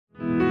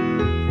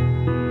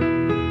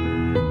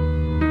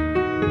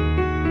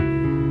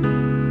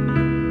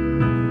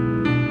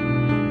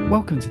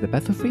Welcome to the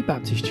Bethel Free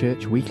Baptist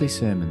Church weekly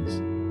sermons.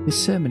 This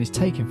sermon is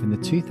taken from the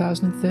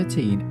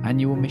 2013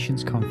 Annual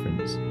Missions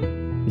Conference.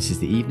 This is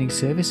the evening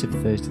service of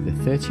Thursday the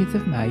 30th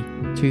of May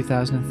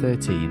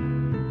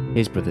 2013.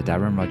 Here's Brother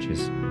Darren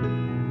Rogers.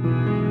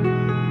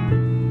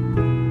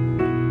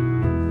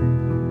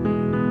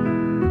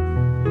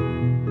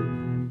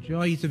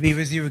 Joy to be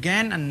with you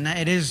again, and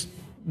it is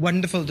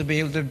wonderful to be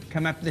able to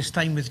come up this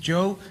time with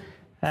Jo.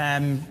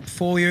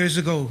 4 years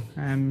ago,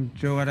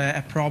 Jo had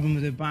a problem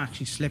with her back.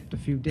 She slipped a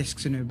few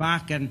discs in her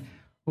back, and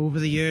over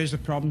the years the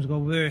problems got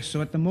worse.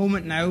 So at the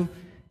moment now,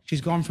 she's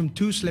gone from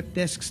 2 slip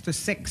discs to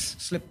 6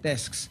 slip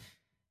discs.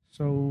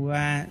 So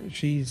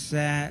she's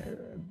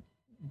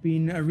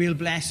been a real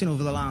blessing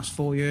over the last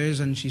 4 years,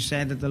 and she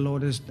said that the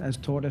Lord has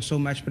taught her so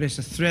much. But it's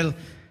a thrill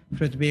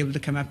for her to be able to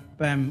come up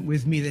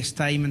with me this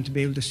time and to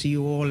be able to see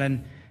you all.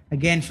 And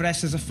again, for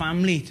us as a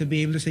family, to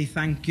be able to say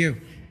thank you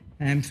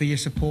for your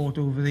support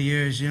over the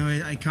years. You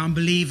know, I can't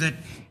believe that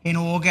in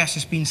August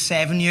it's been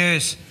 7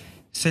 years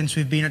since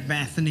we've been at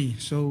Bethany.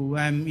 So,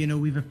 you know,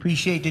 we've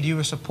appreciated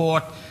your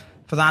support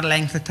for that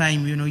length of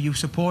time. You know, you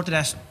supported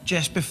us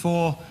just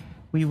before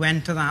we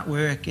went to that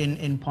work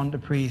in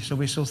Pontypridd. So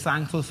we're so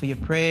thankful for your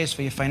prayers,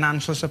 for your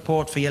financial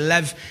support, for your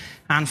love,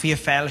 and for your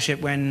fellowship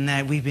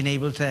when we've been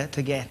able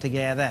to get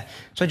together.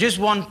 So I just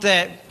want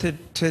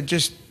to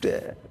just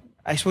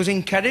I suppose,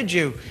 encourage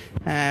you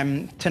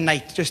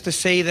tonight, just to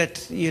say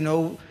that, you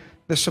know,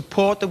 the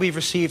support that we've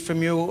received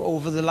from you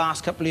over the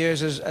last couple of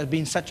years has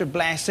been such a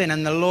blessing,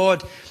 and the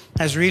Lord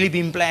has really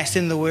been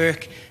blessing the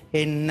work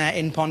in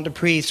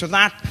Pontypridd. So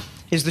that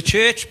is the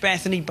church,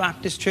 Bethany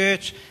Baptist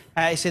Church.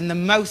 It's in the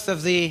mouth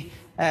of the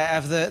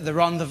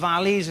Rhondda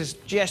Valleys. It's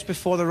just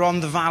before the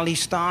Rhondda Valley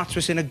starts.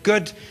 It's in a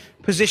good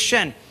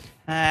position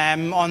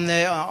on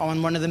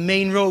one of the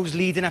main roads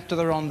leading up to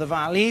the Rhondda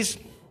Valleys.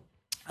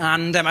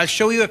 And I'll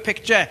show you a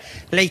picture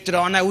later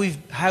on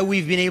how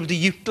we've been able to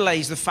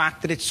utilise the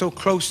fact that it's so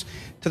close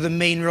to the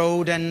main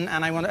road, and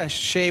I want to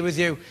share with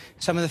you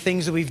some of the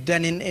things that we've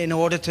done in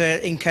order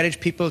to encourage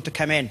people to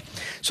come in.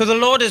 So the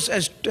Lord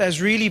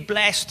has really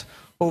blessed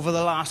over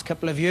the last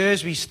couple of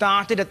years. We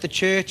started at the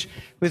church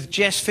with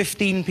just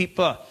 15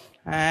 people.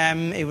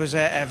 It was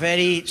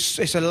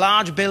it's a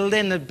large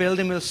building. The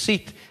building will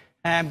seat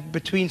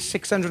between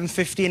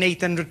 650 and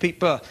 800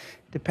 people.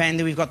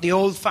 Depending, we've got the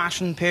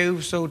old-fashioned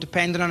pews, so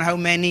depending on how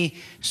many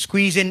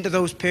squeeze into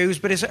those pews,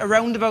 but it's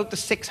around about the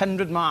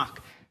 600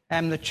 mark.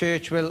 The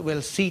church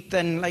will seat,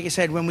 and like I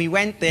said, when we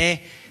went there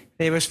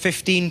was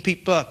 15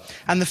 people.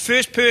 And the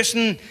first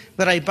person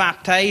that I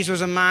baptised was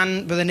a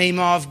man by the name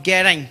of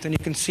Geraint, and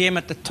you can see him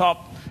at the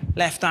top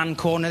left-hand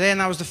corner there.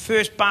 And that was the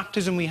first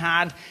baptism we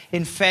had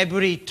in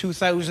February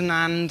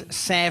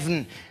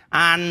 2007.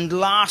 And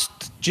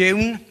last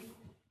June,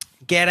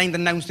 Geraint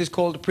announced his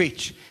call to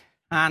preach.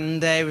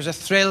 And it was a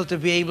thrill to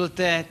be able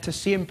to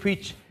see him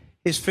preach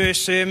his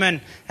first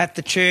sermon at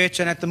the church.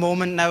 And at the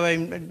moment now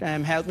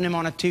I'm helping him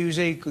on a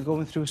Tuesday,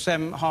 going through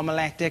some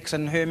homiletics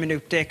and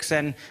hermeneutics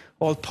and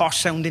all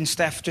posh-sounding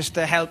stuff just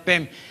to help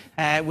him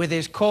with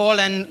his call.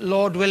 And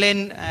Lord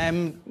willing,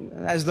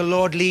 as the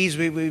Lord leads,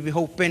 we'll be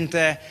hoping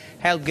to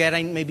help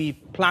Geraint maybe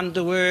plant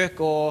the work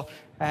or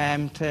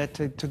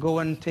to go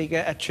and take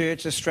a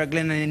church that's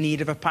struggling and in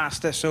need of a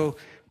pastor. So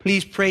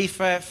please pray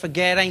for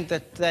Geraint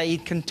that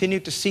he'd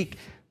continue to seek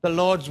the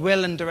Lord's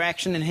will and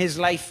direction in his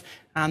life,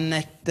 and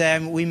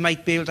that we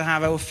might be able to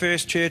have our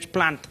first church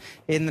plant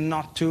in the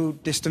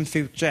not-too-distant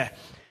future.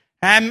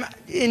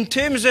 In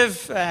terms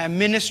of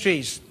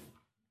ministries,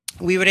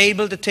 we were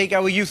able to take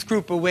our youth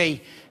group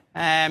away.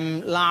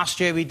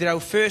 Last year we did our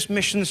first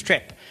missions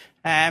trip.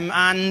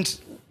 And,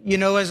 you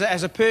know,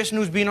 as a person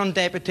who's been on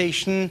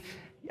deputation,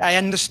 I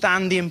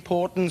understand the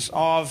importance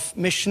of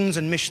missions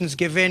and missions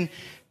giving.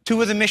 2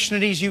 of the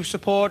missionaries you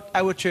support,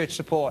 our church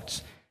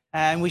supports.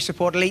 We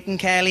support Leighton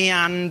Kelly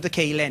and the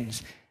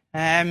Kalins.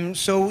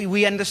 So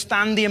we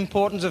understand the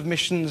importance of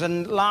missions.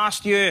 And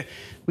last year,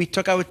 we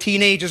took our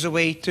teenagers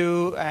away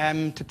to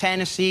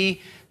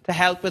Tennessee to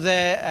help with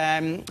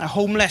a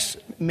homeless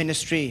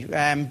ministry,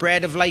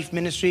 Bread of Life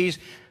Ministries.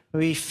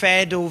 We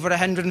fed over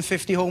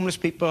 150 homeless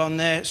people on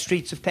the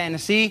streets of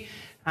Tennessee.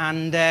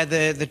 And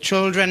the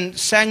children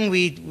sang.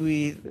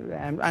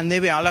 And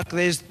there we are. Look,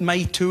 there's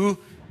my 2.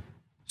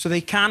 So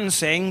they can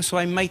sing, so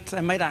I might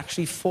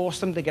actually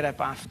force them to get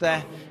up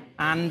after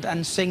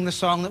and sing the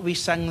song that we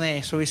sang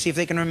there. So we see if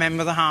they can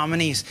remember the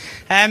harmonies.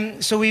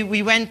 So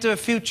we went to a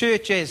few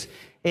churches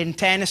in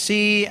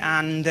Tennessee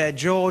and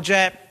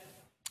Georgia,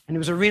 and it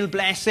was a real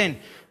blessing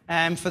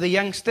for the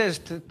youngsters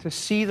to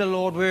see the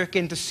Lord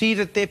working, to see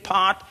that they're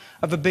part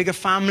of a bigger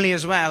family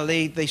as well.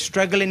 They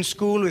struggle in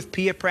school with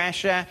peer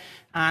pressure,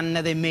 and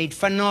they're made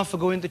fun of for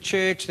going to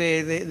church.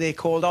 They're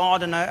called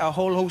odd and a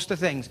whole host of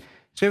things.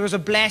 So it was a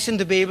blessing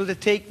to be able to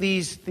take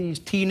these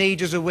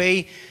teenagers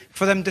away,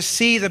 for them to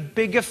see the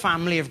bigger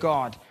family of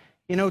God.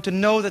 You know, to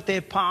know that they're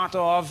part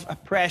of a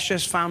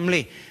precious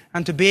family,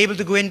 and to be able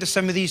to go into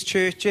some of these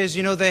churches.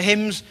 You know, the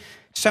hymns,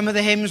 some of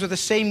the hymns were the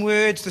same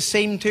words, the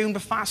same tune,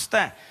 but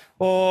faster.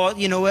 Or,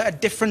 you know, a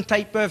different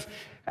type of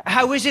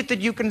How is it that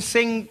you can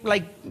sing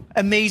like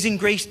Amazing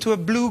Grace to a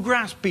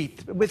bluegrass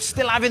beat with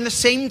still having the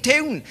same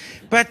tune?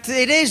 But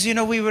it is, you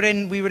know, we were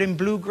in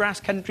bluegrass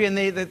country, and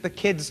the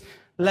kids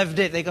loved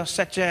it. They got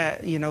such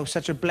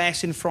a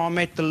blessing from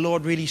it. The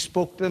Lord really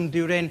spoke to them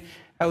during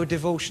our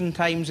devotion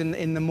times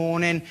in the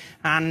morning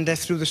and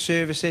through the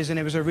services, and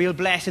it was a real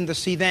blessing to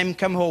see them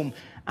come home.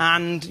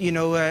 And, you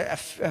know,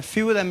 a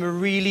few of them are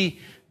really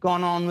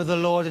gone on with the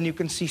Lord, and you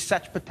can see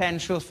such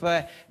potential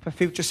for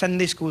future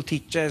Sunday school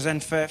teachers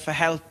and for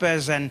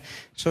helpers. And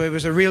so it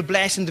was a real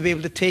blessing to be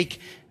able to take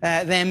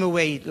them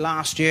away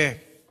last year.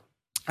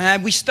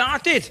 We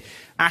started,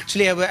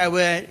 actually,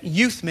 our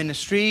youth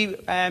ministry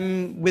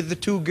with the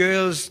two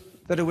girls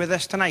that are with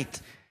us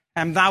tonight.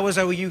 That was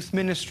our youth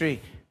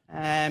ministry.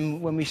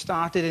 When we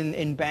started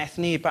in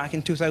Bethany back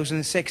in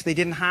 2006, they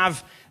didn't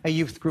have a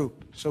youth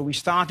group. So we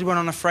started one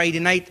on a Friday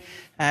night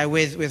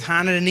with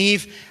Hannah and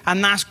Eve,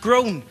 and that's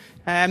grown.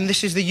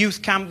 This is the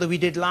youth camp that we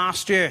did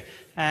last year.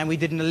 We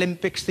did an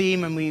Olympics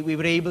theme, and we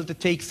were able to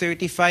take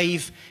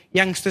 35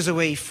 youngsters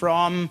away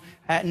from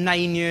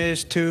 9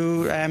 years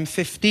to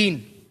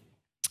 15.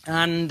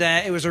 And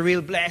it was a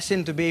real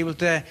blessing to be able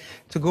to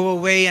go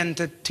away and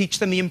to teach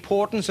them the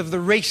importance of the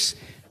race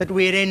that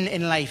we're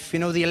in life. You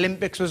know, the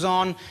Olympics was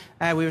on.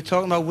 We were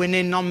talking about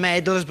winning, not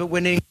medals, but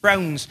winning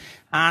crowns.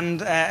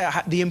 And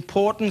the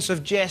importance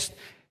of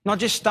not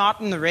just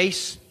starting the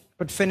race,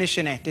 but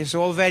finishing it. It's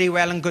all very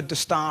well and good to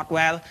start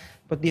well,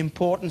 but the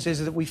importance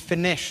is that we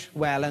finish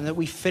well and that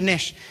we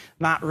finish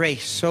that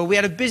race. So we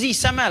had a busy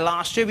summer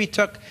last year. We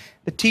took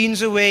the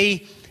teens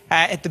away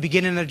at the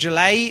beginning of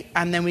July,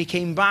 and then we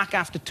came back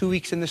after 2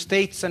 weeks in the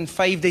States, and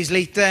 5 days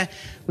later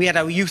we had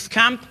our youth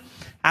camp.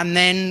 And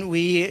then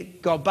we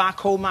got back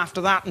home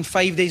after that, and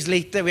 5 days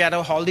later we had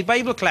our Holiday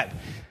Bible Club.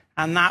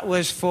 And that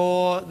was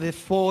for the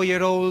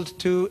 4-year-old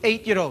to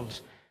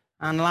 8-year-olds.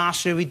 And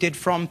last year we did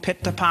From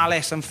Pit to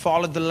Palace and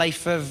followed the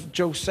life of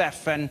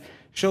Joseph and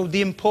showed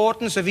the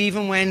importance of,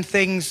 even when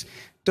things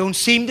don't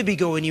seem to be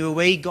going your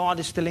way, God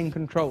is still in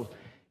control.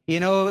 You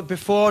know,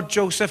 before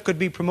Joseph could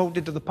be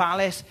promoted to the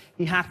palace,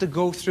 he had to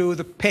go through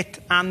the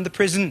pit and the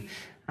prison.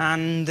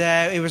 And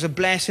it was a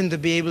blessing to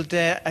be able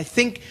to, I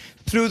think,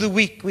 through the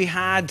week we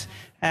had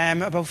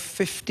about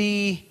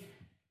 50,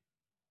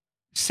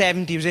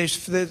 70.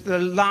 The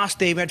last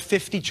day we had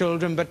 50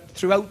 children, but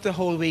throughout the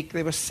whole week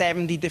there were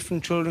 70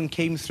 different children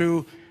came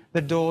through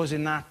the doors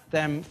in that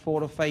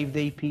 4 or 5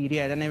 day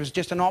period. And it was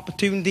just an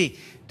opportunity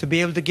to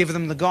be able to give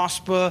them the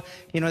gospel.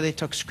 You know, they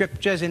took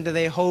scriptures into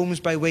their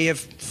homes by way of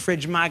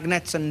fridge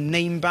magnets and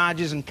name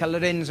badges and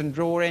colourings and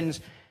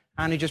drawings.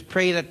 And we just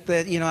pray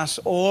that, you know, that's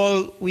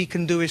all we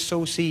can do is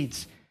sow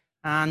seeds.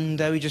 And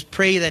we just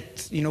pray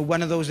that, you know,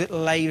 one of those little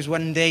lives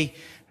one day,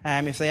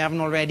 if they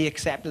haven't already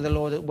accepted the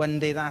Lord, that one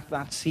day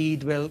that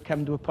seed will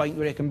come to a point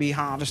where it can be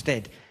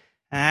harvested.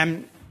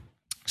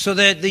 So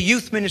the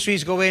youth ministry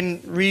is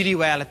going really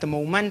well at the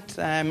moment.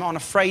 On a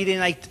Friday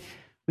night,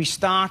 we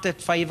start at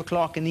 5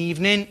 o'clock in the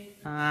evening,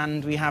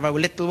 and we have our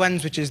little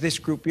ones, which is this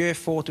group here,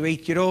 4 to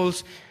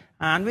 8-year-olds.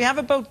 And we have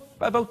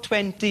about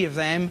 20 of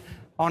them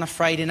on a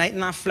Friday night,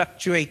 and that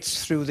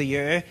fluctuates through the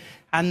year.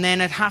 And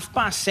then at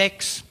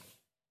 6:30,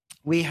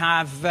 we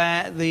have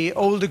the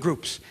older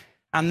groups,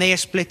 and they are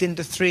split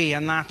into 3,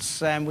 and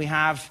that's we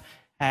have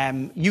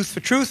Youth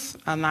for Truth,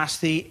 and that's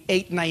the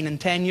 8, 9 and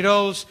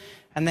 10-year-olds,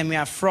 and then we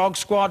have Frog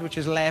Squad, which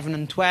is 11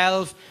 and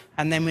 12,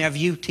 and then we have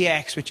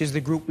UTX, which is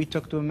the group we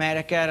took to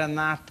America, and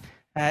that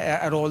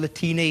are all the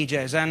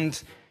teenagers.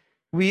 And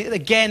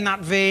again,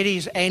 that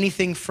varies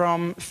anything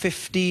from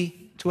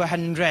 50 to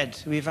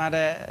 100. We've had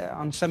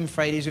on some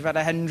Fridays we've had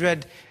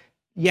 100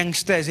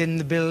 youngsters in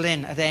the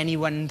building at any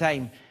one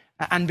time.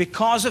 And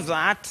because of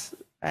that,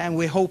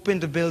 we're hoping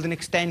to build an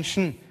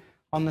extension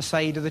on the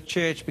side of the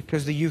church,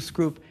 because the youth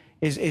group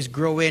is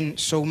growing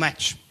so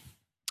much.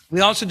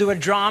 We also do a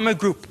drama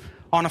group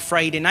on a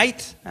Friday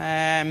night,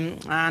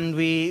 and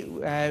we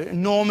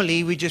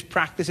normally we just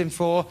practicing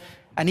for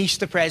an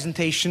Easter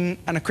presentation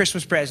and a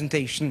Christmas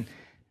presentation.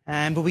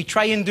 But we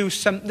try and do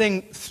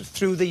something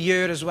through the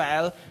year as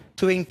well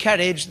to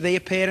encourage their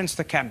parents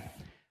to come.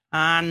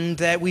 And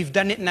we've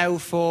done it now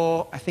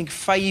for, I think,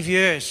 5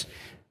 years.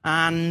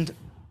 And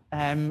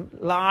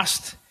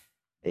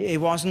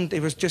it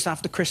was just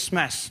after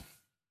Christmas.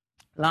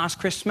 Last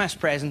Christmas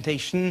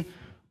presentation,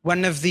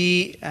 one of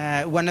the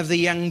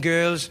young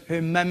girls,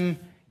 her mum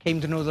came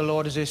to know the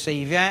Lord as her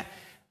Saviour,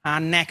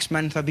 and next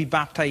month I'll be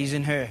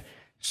baptising her.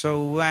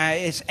 So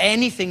it's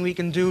anything we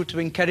can do to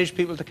encourage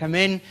people to come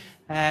in.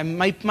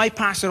 My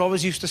pastor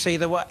always used to say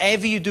that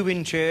whatever you do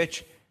in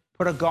church,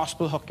 put a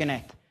gospel hook in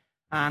it.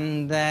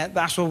 And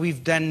that's what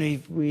we've done. I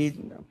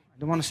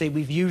don't want to say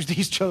we've used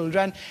these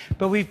children,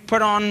 but we've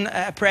put on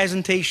a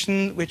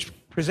presentation which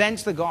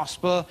presents the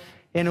gospel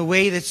in a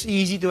way that's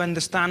easy to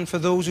understand for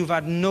those who've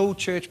had no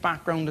church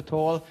background at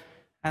all.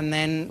 And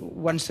then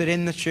once they're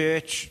in the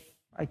church,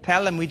 I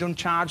tell them we don't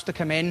charge to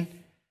come in,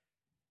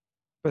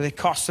 but it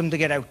costs them to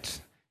get out.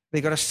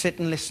 They've got to sit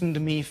and listen to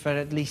me for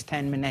at least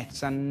 10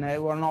 minutes. And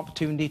what an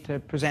opportunity to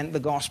present the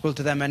gospel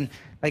to them. And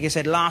like I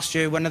said, last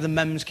year, one of the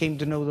mums came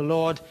to know the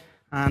Lord.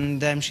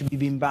 and she'll be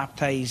being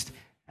baptised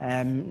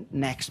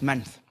next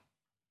month.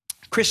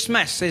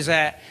 Christmas is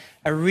a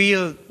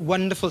real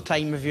wonderful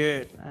time of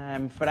year.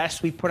 For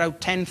us, we put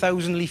out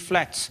 10,000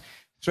 leaflets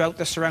throughout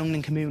the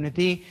surrounding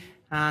community,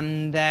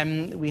 and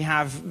we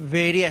have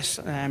various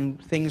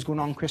things going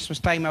on Christmas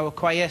time. Our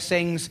choir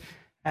sings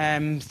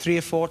 3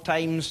 or 4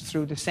 times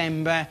through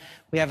December.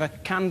 We have a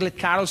candlelit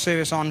carol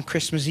service on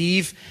Christmas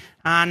Eve,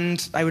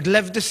 and I would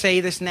love to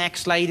say this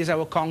next slide is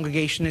our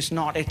congregation. It's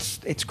not.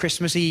 It's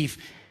Christmas Eve.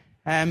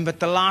 But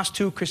the last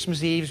 2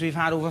 Christmas Eves, we've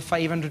had over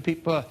 500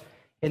 people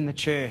in the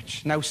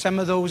church. Now, some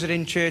of those are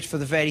in church for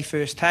the very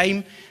first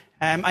time.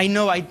 I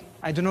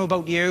don't know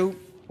about you.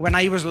 When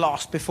I was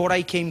lost, before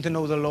I came to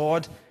know the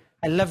Lord,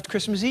 I loved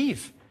Christmas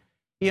Eve.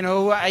 You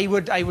know, I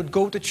would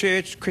go to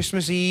church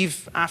Christmas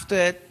Eve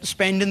after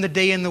spending the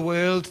day in the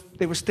world.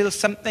 There was still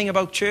something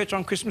about church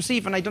on Christmas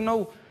Eve, and I don't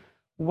know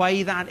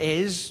why that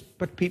is,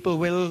 but people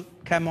will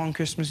come on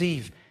Christmas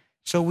Eve.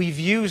 So we've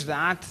used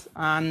that,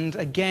 and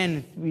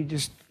again, we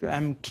just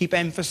keep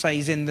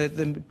emphasizing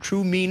the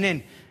true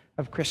meaning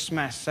of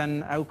Christmas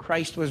and how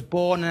Christ was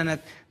born, and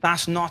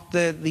that's not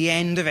the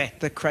end of it,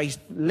 that Christ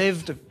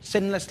lived a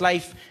sinless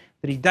life,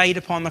 that he died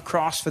upon the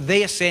cross for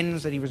their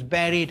sins, that he was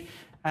buried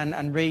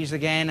and raised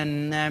again.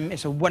 And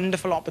it's a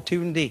wonderful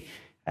opportunity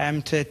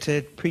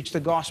to preach the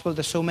gospel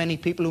to so many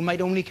people who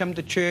might only come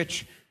to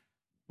church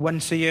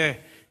once a year.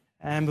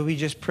 But we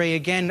just pray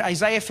again.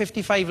 Isaiah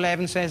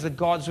 55:11 says that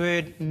God's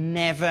word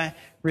never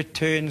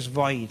returns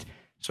void.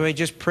 So I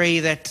just pray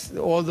that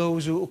all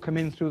those who come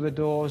in through the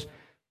doors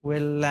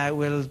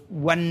will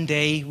one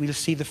day, we'll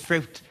see the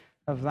fruit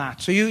of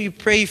that. So you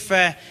pray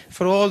for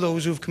all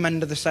those who've come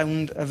under the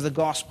sound of the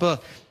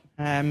gospel,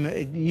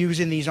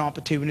 using these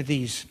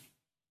opportunities.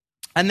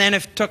 And then I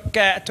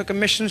took a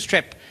missions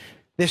trip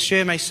this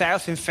year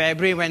myself in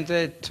February. Went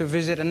to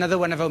visit another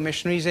one of our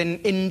missionaries in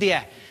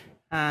India.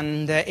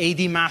 And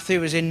A.D.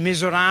 Matthew was in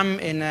Mizoram,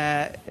 in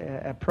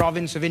a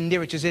province of India,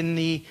 which is in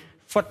the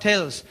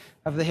foothills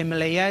of the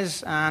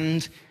Himalayas.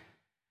 And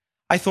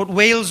I thought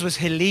Wales was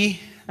hilly.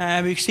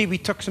 We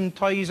took some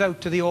toys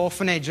out to the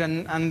orphanage,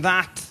 and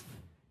that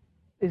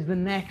is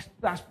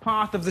that's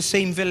part of the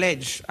same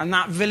village. And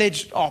that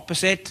village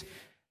opposite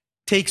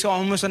takes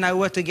almost an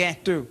hour to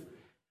get to.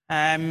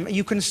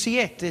 You can see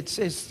it.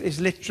 It's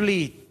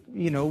literally,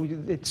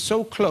 it's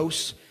so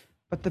close,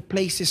 but the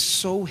place is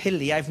so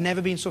hilly. I've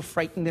never been so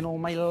frightened in all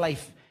my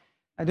life.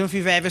 I don't know if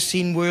you've ever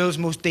seen World's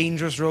Most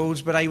Dangerous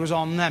Roads, but I was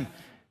on them.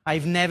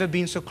 I've never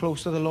been so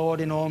close to the Lord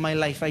in all my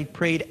life. I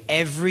prayed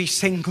every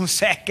single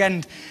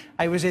second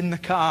I was in the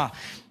car.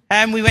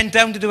 We went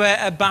down to do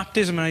a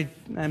baptism, and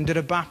I did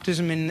a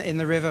baptism in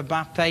the river,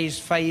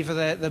 baptized 5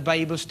 of the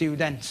Bible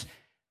students.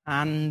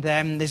 And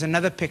there's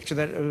another picture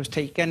that was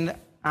taken,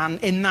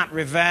 and in that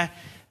river,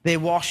 they're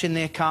washing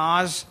their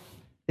cars,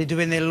 they're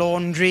doing their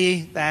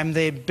laundry,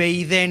 they're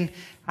bathing,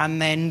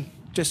 and then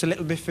just a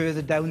little bit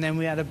further down, then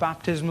we had a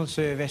baptismal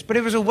service. But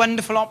it was a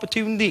wonderful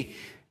opportunity,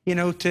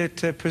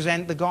 to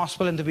present the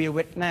gospel and to be a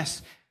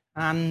witness.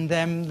 And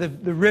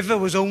the river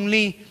was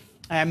only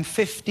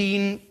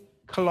 15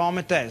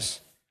 kilometers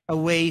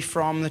away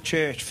from the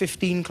church.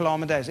 15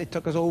 kilometers. It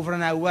took us over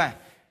an hour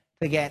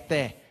to get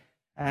there.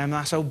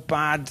 That's how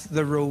bad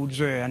the roads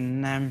were.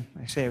 And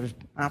I say I was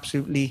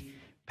absolutely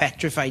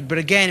petrified. But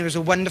again, it was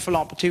a wonderful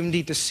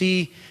opportunity to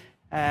see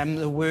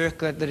the work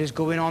that is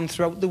going on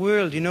throughout the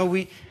world.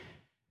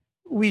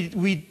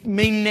 We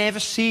may never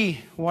see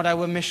what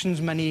our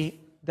missions money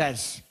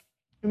does.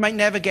 We might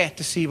never get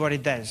to see what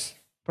it does.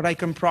 But I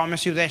can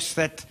promise you this,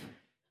 that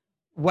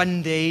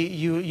one day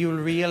you'll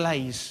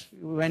realize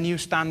when you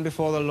stand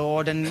before the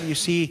Lord and you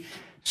see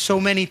so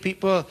many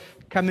people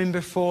coming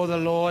before the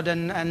Lord,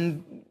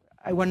 and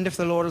I wonder if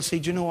the Lord will say,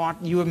 do you know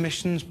what? Your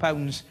missions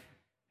pounds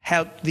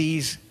help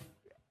these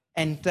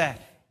enter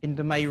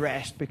into my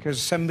rest,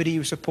 because somebody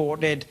you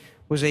supported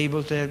was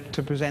able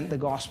to present the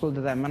gospel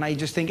to them. And I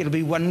just think it'll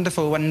be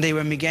wonderful one day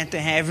when we get to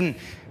heaven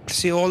to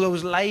see all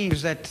those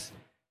lives that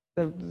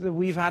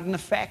we've had an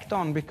effect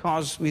on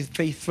because we've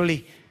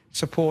faithfully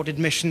supported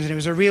missions. And it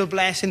was a real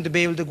blessing to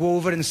be able to go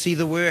over and see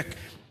the work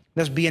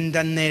that's being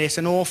done there. It's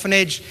an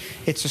orphanage,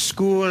 it's a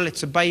school,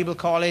 it's a Bible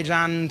college,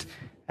 and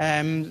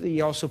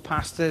he also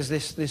pastors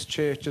this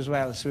church as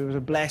well. So it was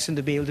a blessing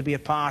to be able to be a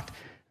part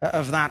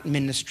of that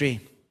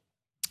ministry.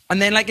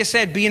 And then, like I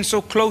said, being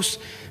so close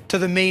to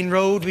the main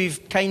road,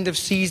 we've kind of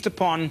seized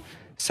upon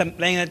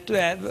something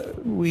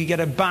that we get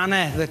a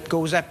banner that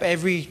goes up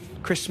every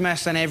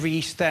Christmas and every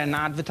Easter and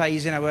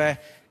advertising our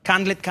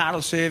candlelit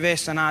carol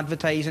service and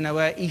advertising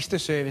our Easter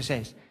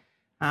services.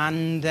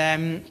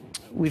 And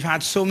we've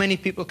had so many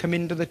people come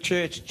into the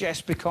church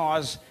just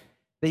because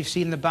they've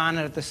seen the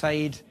banner at the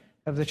side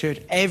of the church.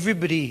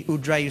 Everybody who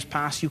drives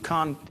past, you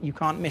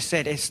can't miss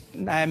it. It's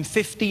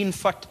 15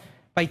 foot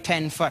by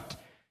 10 foot.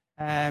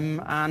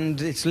 And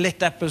it's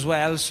lit up as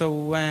well,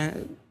 so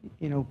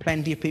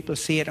plenty of people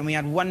see it. And we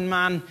had one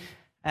man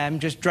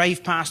just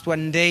drive past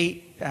one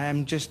day,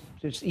 just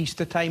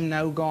Easter time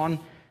now gone,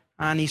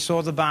 and he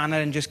saw the banner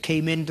and just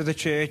came into the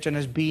church and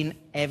has been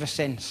ever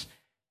since.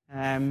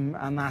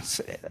 And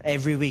that's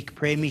every week,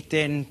 prayer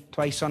meeting,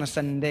 twice on a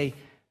Sunday.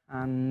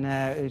 And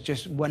it's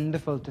just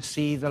wonderful to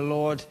see the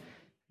Lord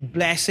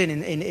blessing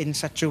in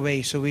such a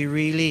way. So we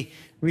really,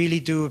 really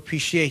do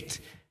appreciate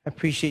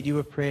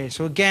your prayer.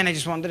 So again, I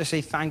just wanted to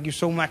say thank you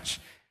so much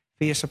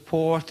for your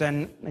support.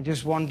 And I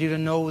just want you to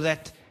know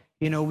that,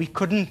 you know, we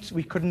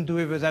couldn't do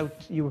it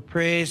without your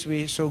prayers.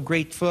 We're so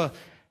grateful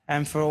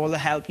for all the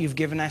help you've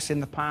given us in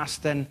the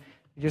past. And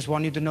I just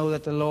want you to know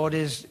that the Lord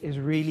is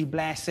really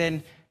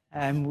blessing.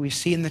 We've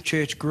seen the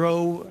church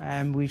grow.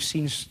 We've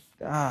seen,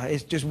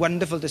 it's just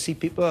wonderful to see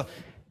people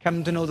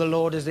come to know the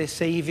Lord as their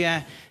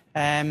Saviour.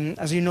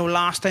 As you know,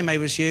 last time I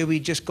was here,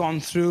 we'd just gone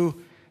through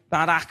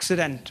that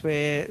accident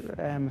where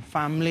a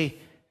family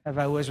of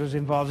ours was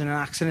involved in an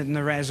accident in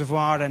the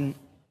reservoir. And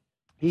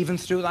even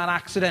through that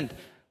accident,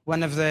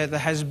 one of the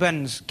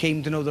husbands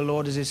came to know the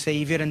Lord as his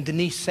Saviour. And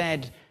Denise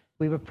said,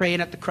 we were praying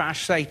at the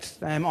crash site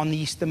on the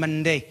Easter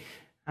Monday.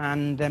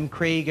 And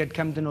Craig had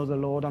come to know the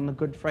Lord on the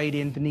Good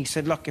Friday. And Denise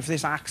said, look, if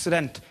this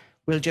accident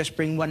will just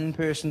bring one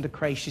person to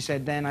Christ, she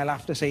said, then I'll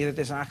have to say that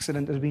this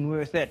accident has been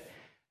worth it.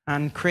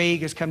 And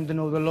Craig has come to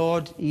know the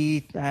Lord.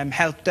 He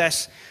helped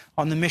us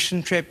on the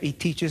mission trip. He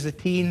teaches the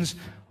teens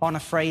on a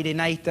Friday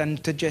night.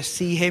 And to just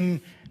see him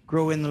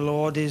grow in the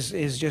Lord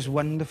is just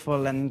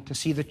wonderful. And to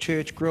see the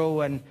church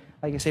grow. And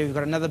like I say, we've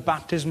got another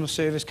baptismal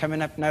service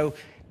coming up now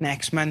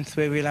next month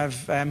where we'll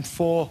have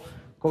 4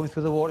 going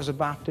through the waters of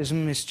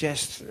baptism. It's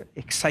just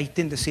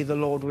exciting to see the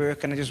Lord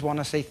work. And I just want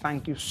to say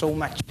thank you so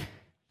much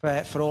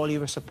for all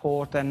your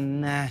support.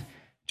 And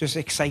just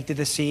excited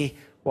to see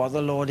what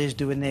the Lord is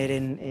doing there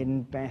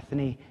in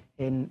Bethany,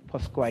 in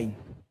Porthgwaun.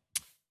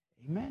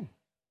 Amen.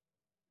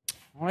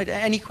 All right,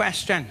 any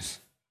questions?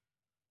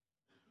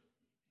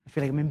 I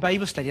feel like I'm in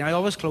Bible study, and I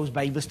always close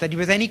Bible study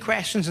with any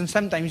questions, and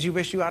sometimes you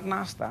wish you hadn't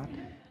asked that.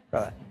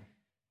 Brother.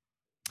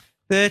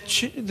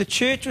 The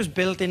church was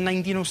built in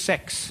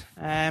 1906.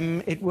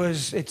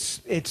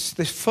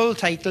 The full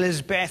title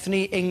is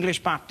Bethany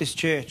English Baptist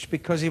Church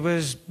because it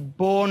was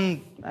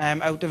born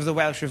out of the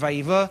Welsh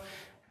Revival.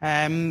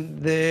 When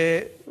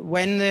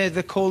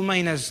the coal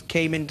miners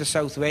came into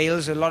South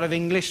Wales, a lot of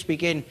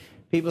English-speaking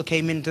people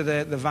came into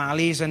the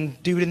valleys,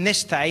 and during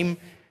this time,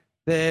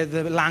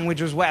 the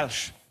language was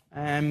Welsh.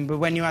 But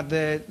when you had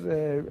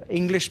the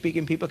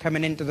English-speaking people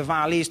coming into the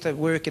valleys to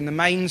work in the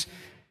mines,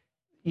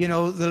 you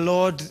know, the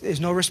Lord is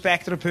no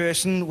respecter of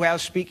person.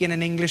 Welsh-speaking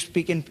and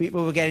English-speaking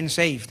people were getting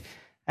saved.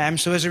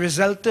 So as a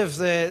result of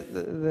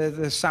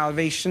the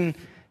salvation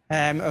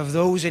of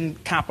those in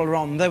Capel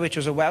Rhondda, which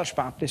was a Welsh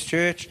Baptist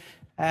church,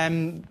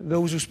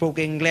 those who spoke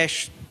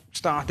English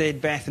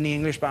started Bethany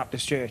English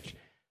Baptist Church.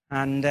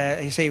 And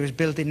I say it was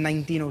built in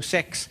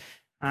 1906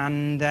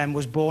 and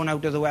was born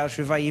out of the Welsh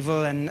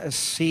Revival and has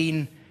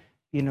seen,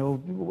 you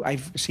know,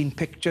 I've seen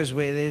pictures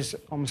where there's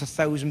almost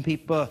 1,000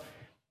 people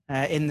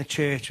in the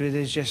church, where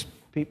there's just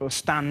people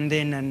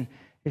standing, and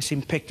I've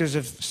seen pictures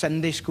of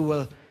Sunday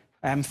school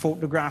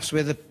photographs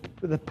where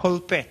the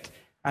pulpit,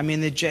 I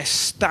mean, they're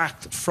just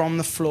stacked from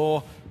the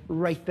floor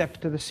right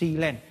up to the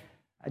ceiling.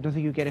 I don't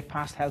think you get it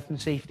past health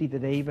and safety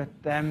today, but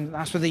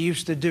that's what they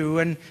used to do.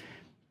 And,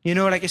 you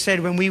know, like I said,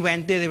 when we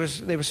went there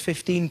was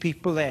 15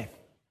 people there.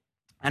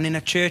 And in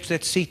a church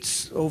that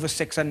seats over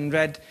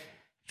 600,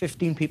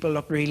 15 people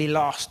look really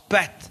lost.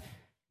 But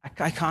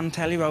I can't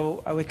tell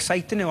you how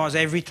exciting it was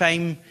every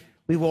time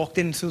we walked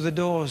in through the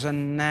doors.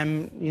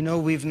 And, you know,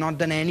 we've not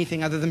done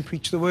anything other than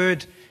preach the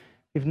word.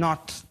 We've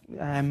not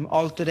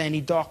altered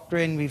any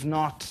doctrine. We've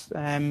not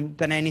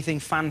done anything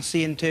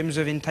fancy in terms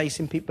of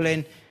enticing people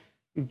in.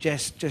 We've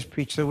just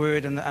preached the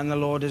word, and the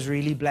Lord is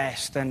really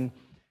blessed. And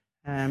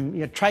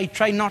yeah,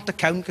 try not to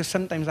count, because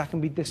sometimes that can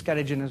be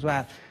discouraging as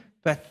well.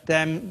 But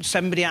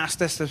somebody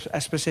asked us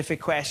a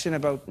specific question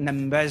about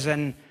numbers,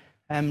 and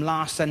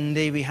last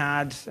Sunday we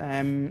had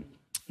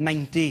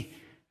 90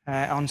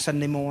 on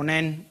Sunday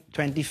morning.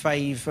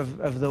 25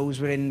 of those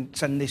were in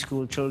Sunday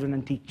school, children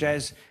and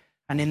teachers.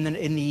 And in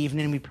the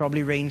evening we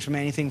probably range from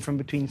anything from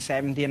between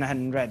 70 and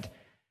 100.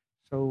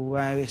 So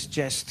it's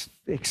just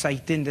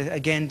exciting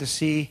to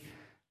see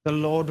the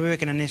Lord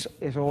working, and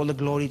it's all the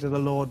glory to the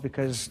Lord,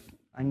 because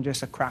I'm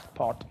just a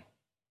crackpot.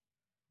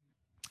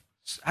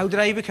 How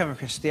did I become a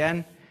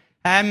Christian?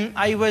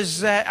 I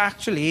was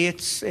actually,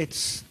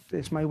 it's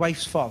my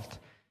wife's fault.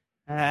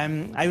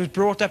 I was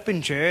brought up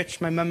in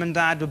church. My mum and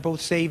dad were both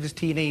saved as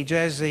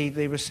teenagers.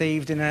 They were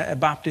saved in a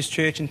Baptist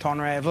church in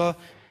Tonrevel.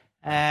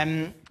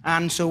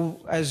 And so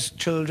as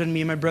children,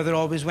 me and my brother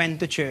always went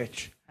to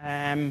church.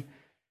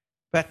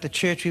 But the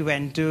church we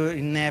went to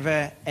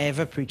never,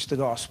 ever preached the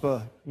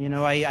gospel. You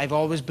know, I've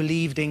always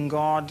believed in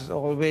God,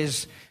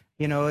 always,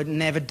 you know,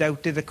 never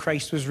doubted that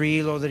Christ was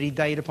real or that he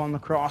died upon the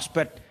cross.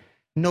 But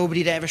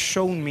nobody had ever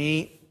shown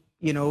me,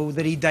 you know,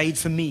 that he died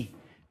for me.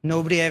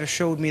 Nobody ever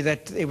showed me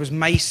that it was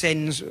my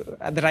sins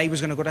that I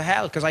was going to go to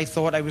hell, because I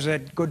thought I was a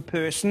good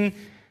person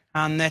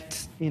and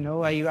that, you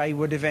know, I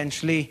would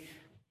eventually,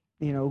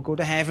 you know, go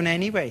to heaven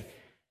anyway.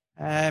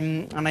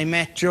 And I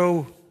met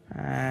Joe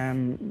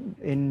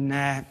in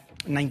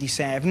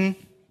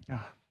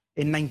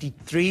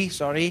 93,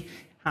 sorry.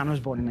 Hannah was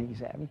born in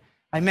 97.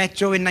 I met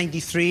Joe in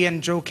 93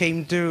 and Joe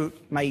came to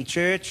my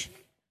church.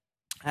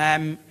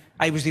 I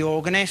was the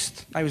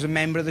organist. I was a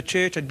member of the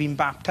church. I'd been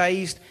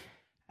baptized.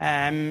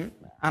 And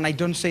I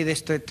don't say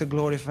this to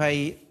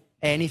glorify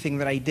anything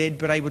that I did,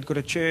 but I would go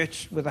to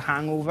church with a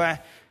hangover.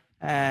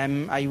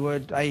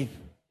 I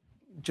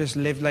just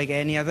lived like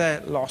any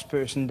other lost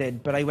person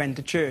did, but I went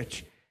to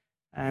church.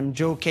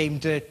 Joe came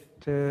to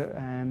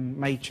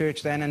my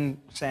church then and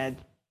said,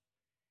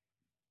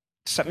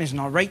 something's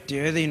not right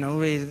here. You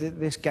know,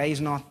 this guy's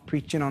not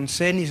preaching on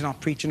sin. He's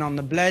not preaching on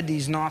the blood.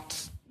 He's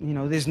not, you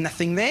know, there's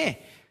nothing there.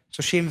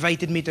 So she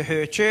invited me to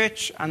her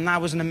church, and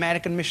that was an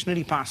American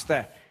missionary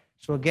pastor.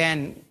 So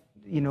again,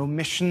 you know,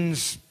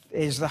 missions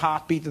is the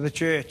heartbeat of the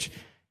church.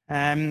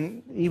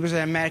 He was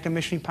an American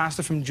missionary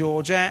pastor from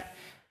Georgia.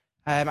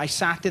 I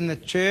sat in the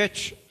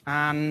church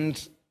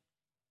and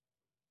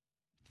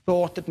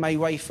thought that my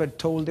wife had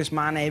told this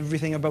man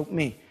everything about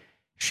me.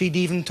 She'd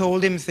even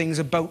told him things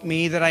about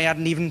me that I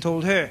hadn't even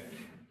told her.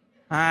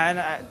 And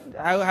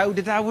how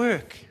did that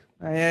work?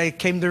 I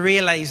came to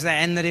realize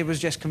then that it was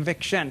just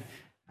conviction.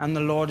 And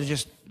the Lord had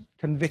just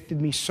convicted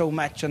me so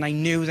much. And I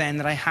knew then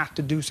that I had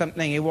to do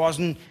something. It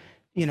wasn't,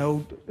 you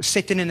know,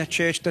 sitting in a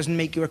church doesn't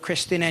make you a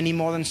Christian any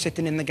more than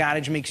sitting in the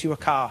garage makes you a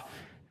car.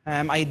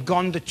 I had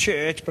gone to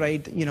church, but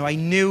I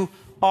knew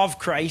of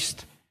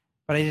Christ,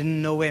 but I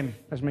didn't know him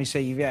as my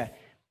Savior.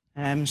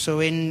 So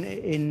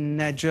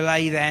in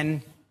July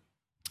then,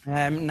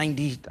 I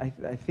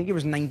think it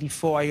was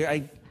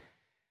 94.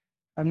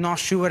 I'm not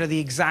sure of the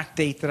exact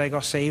date that I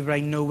got saved, but I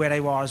know where I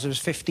was. It was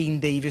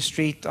 15 Davis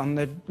Street on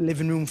the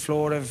living room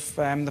floor of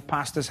the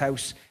pastor's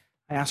house.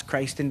 I asked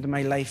Christ into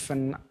my life,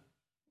 and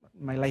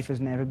my life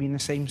has never been the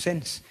same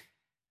since.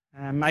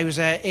 I was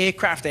an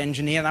aircraft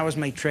engineer. That was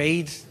my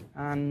trade.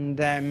 And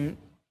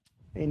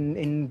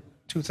in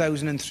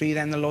 2003,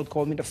 then the Lord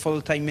called me to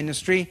full-time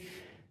ministry.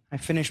 I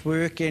finished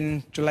work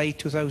in July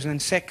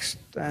 2006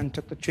 and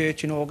took the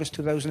church in August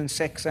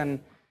 2006,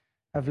 and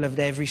I've lived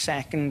every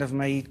second of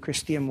my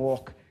Christian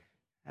walk.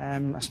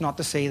 That's not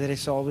to say that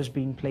it's always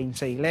been plain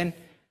sailing,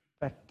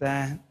 but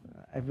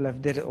I've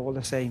lived it all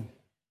the same.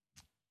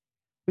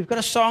 We've got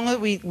a song that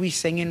we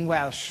sing in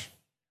Welsh,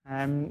 but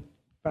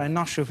I'm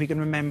not sure if we can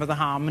remember the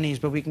harmonies,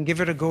 but we can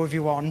give it a go if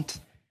you want.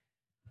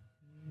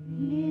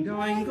 Nid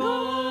o'n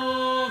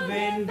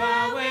gofyn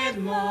bawedd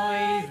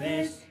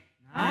moeddus,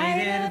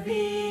 na'r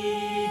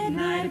byd,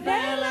 na'r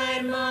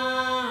belau'r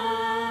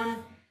man.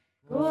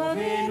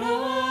 Gofyn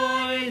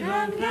oedd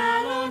ond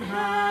calon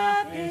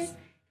hapus,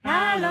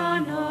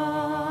 calon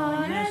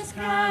honest,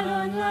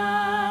 calon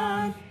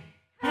lan.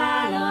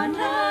 Calon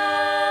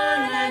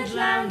hon yn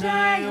llawn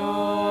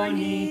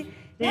oni,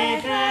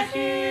 dechrau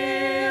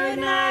chywr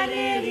na'r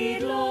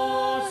irid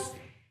los.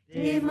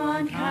 Dim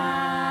ond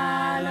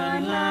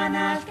calon lan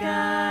all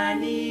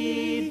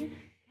ganir,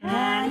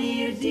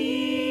 ganir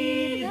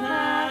dydd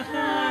a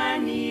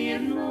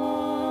chanir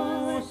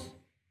nos.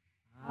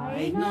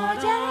 I'd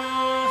not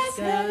ask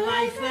a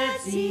life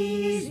that's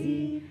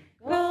easy,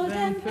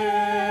 golden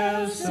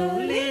pearls so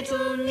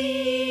little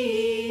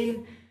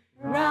mean.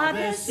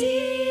 Rather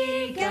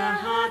seek a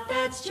heart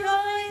that's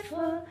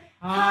joyful,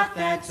 heart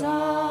that's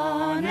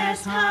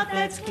honest, heart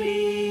that's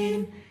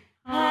clean.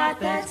 Heart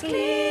that's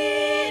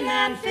clean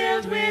and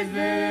filled with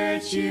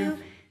virtue,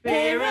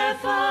 fairer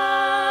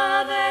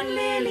far than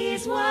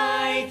lilies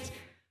white.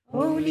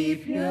 Holy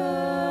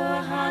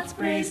pure hearts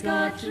praise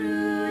God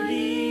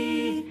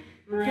truly,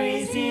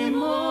 praise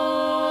him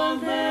all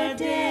the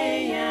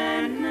day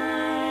and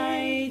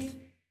night.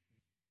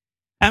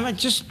 I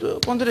just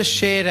wanted to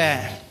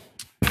share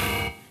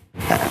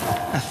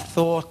a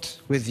thought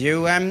with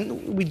you.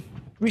 We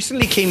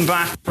recently came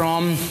back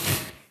from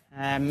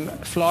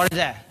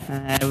Florida.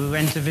 We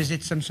went to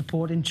visit some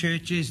supporting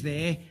churches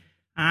there,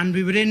 and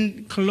we were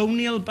in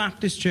Colonial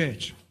Baptist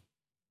Church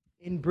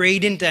in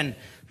Bradenton,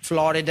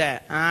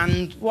 Florida.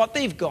 And what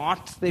they've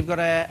got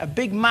a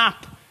big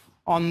map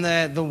on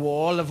the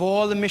wall of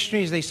all the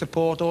missionaries they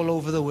support all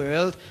over the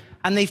world,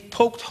 and they've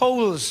poked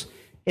holes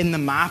in the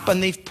map,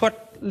 and they've put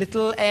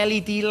little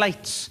LED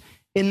lights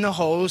in the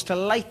holes to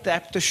light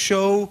up to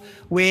show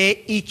where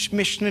each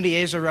missionary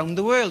is around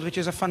the world, which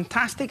is a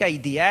fantastic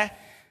idea.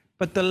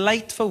 But the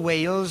light for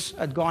Wales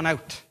had gone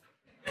out.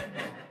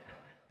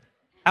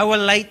 Our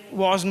light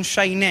wasn't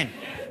shining.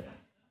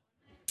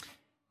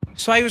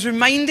 So I was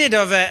reminded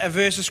of a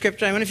verse of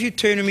scripture. I wonder if you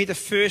turn with me to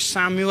 1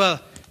 Samuel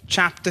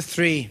chapter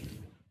 3.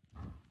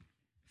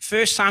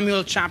 1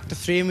 Samuel chapter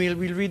 3, and we'll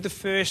read the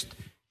first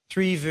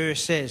 3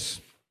 verses.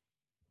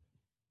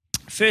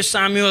 1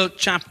 Samuel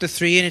chapter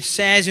 3, and it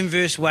says in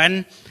verse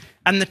 1,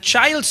 "And the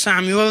child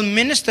Samuel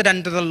ministered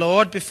unto the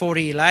Lord before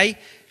Eli,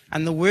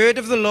 and the word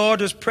of the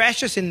Lord was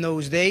precious in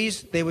those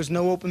days. There was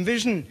no open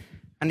vision.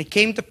 And it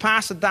came to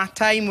pass at that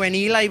time when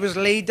Eli was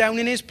laid down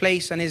in his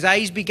place, and his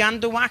eyes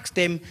began to wax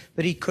dim,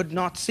 that he could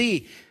not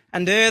see.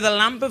 And ere the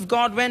lamp of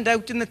God went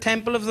out in the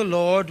temple of the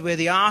Lord, where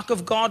the ark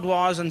of God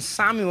was, and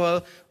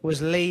Samuel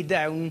was laid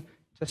down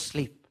to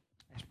sleep."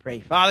 Let's pray.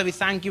 Father, we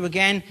thank you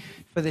again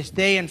for this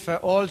day and for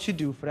all you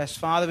do for us.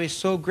 Father, we're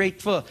so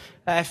grateful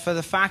for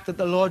the fact that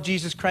the Lord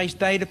Jesus Christ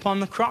died upon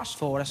the cross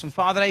for us. And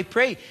Father, I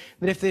pray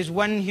that if there's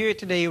one here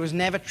today who has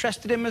never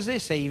trusted him as their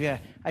Savior,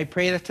 I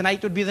pray that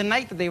tonight would be the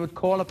night that they would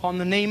call upon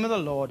the name of the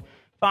Lord.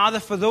 Father,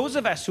 for those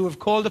of us who have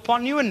called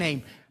upon your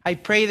name, I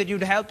pray that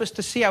you'd help us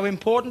to see how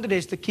important it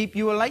is to keep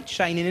your light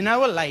shining in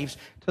our lives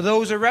to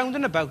those around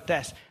and about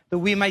us, that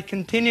we might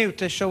continue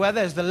to show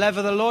others the love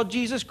of the Lord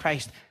Jesus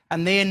Christ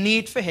and their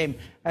need for him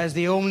as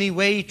the only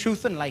way,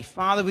 truth, and life.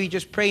 Father, we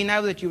just pray now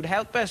that you would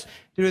help us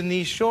during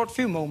these short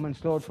few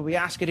moments, Lord, for we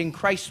ask it in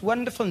Christ's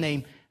wonderful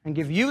name and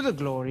give you the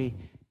glory.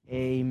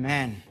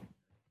 Amen.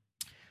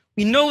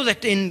 We know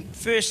that in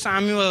 1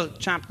 Samuel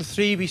chapter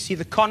 3, we see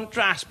the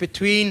contrast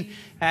between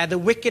the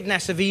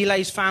wickedness of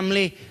Eli's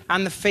family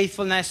and the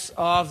faithfulness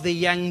of the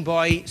young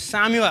boy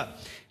Samuel.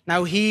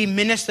 Now, he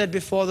ministered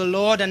before the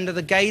Lord under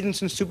the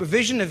guidance and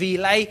supervision of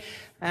Eli,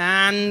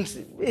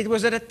 and it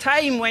was at a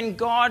time when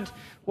God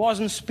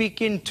wasn't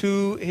speaking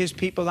to his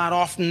people that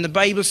often. The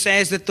Bible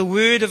says that the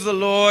word of the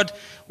Lord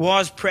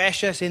was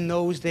precious in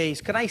those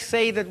days. Can I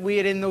say that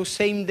we're in those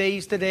same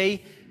days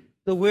today?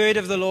 The word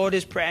of the Lord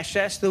is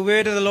precious. The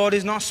word of the Lord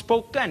is not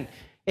spoken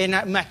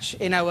much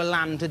in our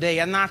land today.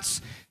 And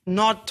that's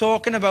not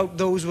talking about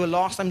those who are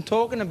lost. I'm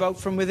talking about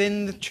from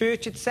within the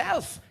church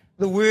itself.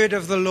 The word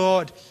of the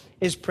Lord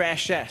is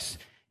precious.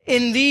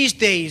 In these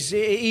days,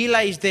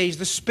 Eli's days,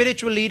 the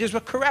spiritual leaders were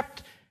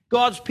corrupt.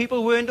 God's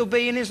people weren't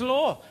obeying his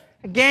law.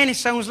 Again, it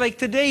sounds like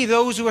today,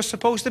 those who are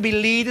supposed to be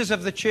leaders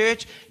of the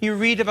church, you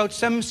read about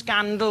some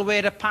scandal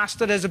where a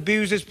pastor has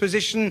abused his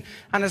position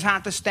and has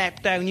had to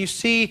step down. You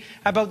see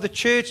about the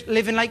church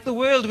living like the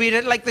world.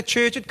 We're like the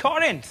church at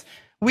Corinth.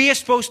 We are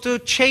supposed to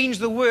change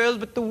the world,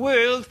 but the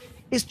world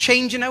is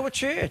changing our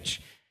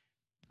church.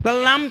 The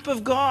lamp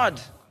of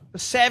God, the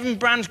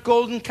 7-branch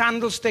golden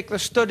candlestick that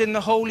stood in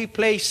the holy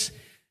place,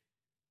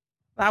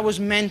 that was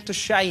meant to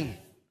shine.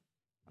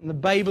 And the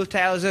Bible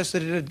tells us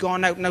that it had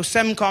gone out. Now,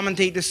 some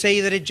commentators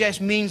say that it just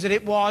means that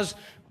it was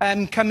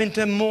coming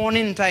to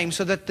morning time,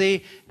 so that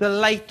the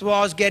light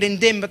was getting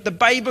dim. But the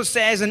Bible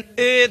says, and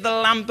the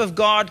lamp of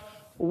God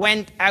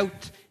went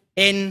out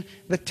in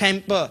the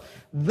temple.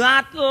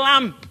 That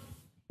lamp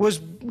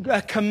was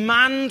a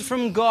command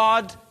from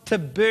God to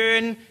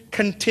burn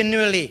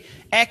continually.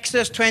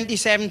 Exodus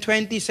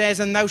 27:20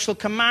 says, and thou shalt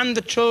command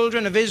the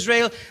children of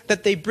Israel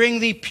that they bring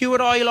thee pure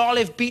oil,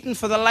 olive beaten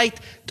for the light,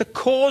 to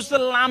cause the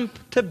lamp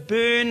to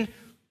burn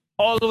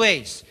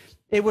always.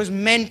 It was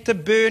meant to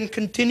burn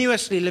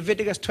continuously.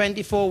 Leviticus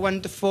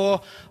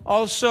 24:1-4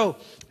 also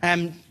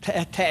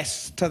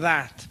attests to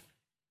that.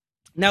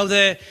 Now,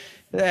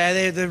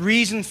 the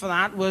reason for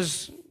that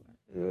was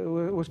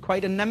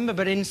quite a number,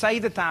 but inside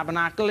the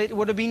tabernacle it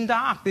would have been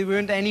dark. There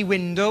weren't any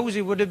windows.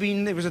 It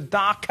was a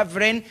dark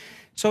covering.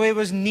 So it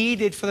was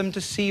needed for them to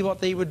see what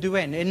they were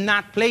doing. In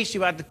that place,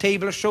 you had the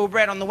table of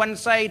showbread on the one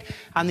side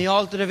and the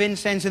altar of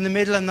incense in the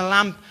middle and the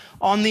lamp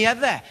on the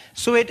other.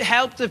 So it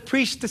helped the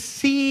priest to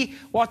see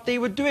what they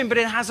were doing, but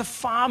it has a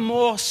far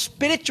more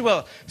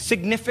spiritual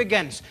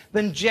significance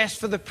than just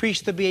for the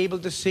priest to be able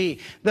to see.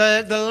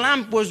 The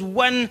lamp was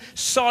one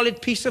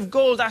solid piece of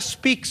gold. That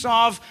speaks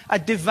of a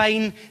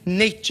divine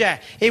nature.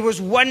 It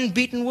was one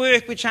beaten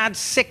work which had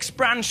 6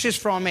 branches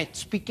from it,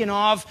 speaking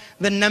of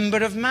the number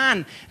of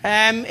man.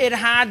 It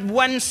had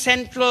one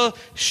central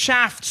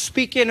shaft,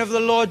 speaking of the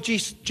Lord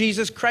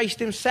Jesus Christ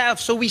himself.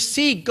 So we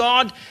see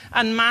God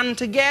and man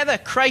together.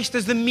 Christ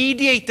is the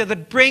mediator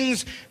that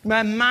brings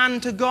man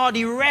to God.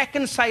 He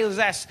reconciles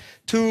us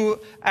to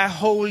a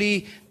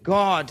holy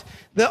God.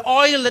 The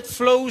oil that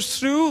flows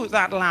through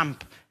that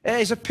lamp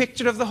is a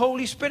picture of the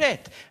Holy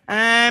Spirit.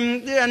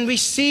 And we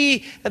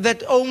see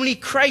that only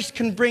Christ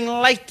can bring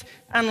light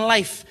and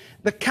life.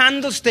 The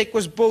candlestick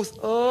was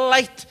both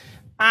light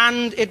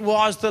and it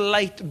was the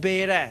light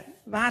bearer.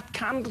 That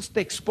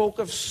candlestick spoke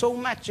of so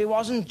much. It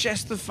wasn't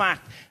just the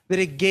fact that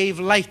it gave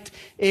light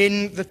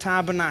in the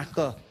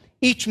tabernacle.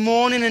 Each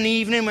morning and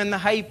evening when the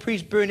high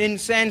priest burned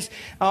incense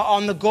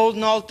on the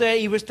golden altar,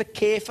 he was to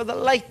care for the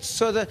lights.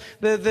 So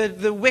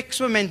the wicks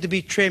were meant to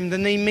be trimmed,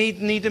 and they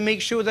need to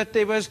make sure that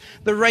there was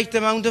the right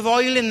amount of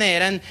oil in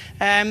there.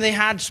 And they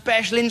had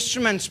special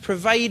instruments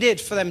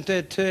provided for them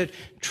to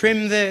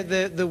trim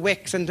the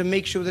wicks and to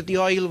make sure that the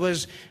oil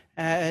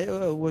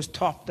was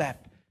topped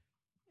up.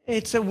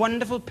 It's a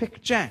wonderful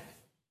picture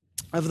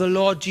of the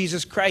Lord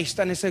Jesus Christ,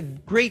 and it's a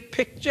great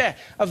picture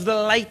of the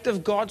light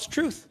of God's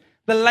truth.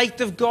 The light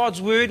of God's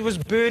word was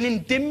burning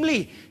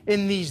dimly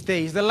in these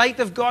days. The light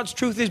of God's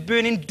truth is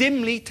burning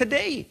dimly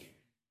today.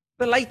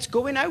 The light's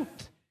going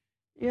out.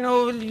 You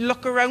know,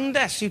 look around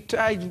us.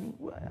 I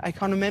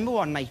can't remember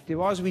what night it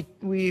was.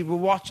 We were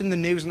watching the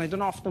news, and I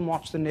don't often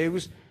watch the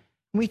news,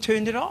 and we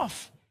turned it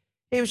off.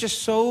 It was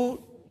just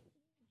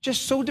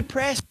so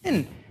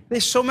depressing.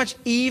 There's so much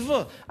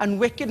evil and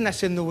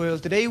wickedness in the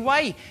world today.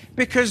 Why?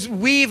 Because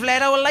we've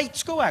let our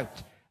lights go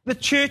out. The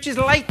church's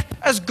light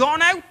has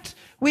gone out.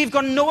 We've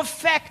got no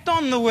effect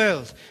on the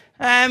world.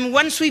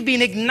 Once we've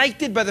been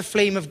ignited by the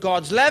flame of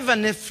God's love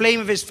and the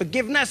flame of his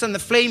forgiveness and the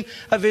flame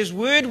of his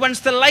word, once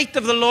the light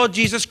of the Lord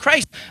Jesus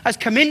Christ has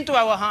come into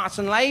our hearts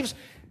and lives,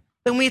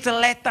 then we have to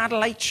let that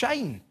light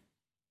shine.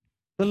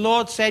 The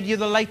Lord said, you're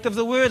the light of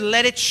the world.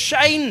 Let it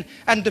shine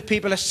unto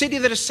people. A city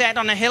that is set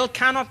on a hill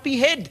cannot be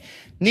hid.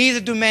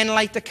 Neither do men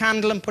light a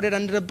candle and put it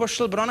under a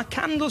bushel, but on a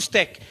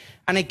candlestick,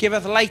 and it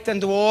giveth light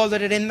unto all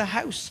that are in the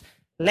house.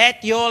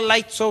 Let your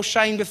light so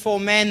shine before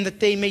men that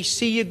they may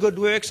see your good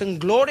works and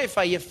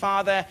glorify your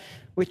Father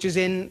which is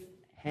in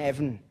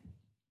heaven.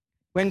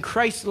 When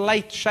Christ's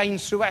light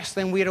shines through us,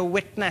 then we're a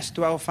witness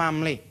to our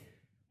family.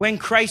 When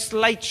Christ's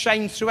light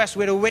shines through us,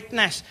 we're a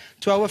witness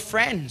to our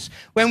friends.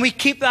 When we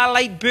keep that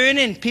light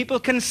burning, people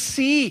can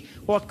see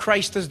what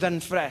Christ has done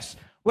for us.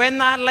 When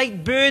that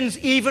light burns,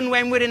 even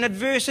when we're in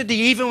adversity,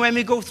 even when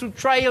we go through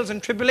trials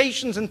and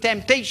tribulations and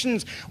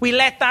temptations, we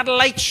let that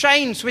light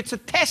shine. So it's a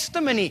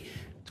testimony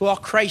to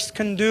what Christ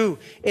can do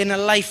in a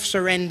life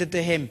surrendered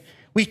to him.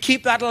 We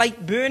keep that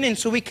light burning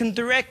so we can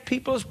direct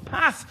people's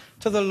path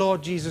to the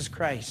Lord Jesus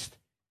Christ.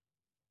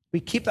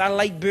 We keep that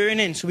light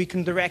burning so we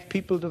can direct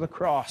people to the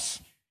cross.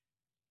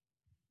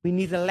 We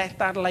need to let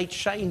that light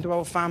shine to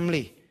our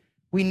family.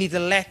 We need to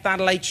let that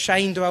light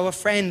shine to our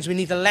friends. We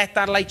need to let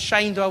that light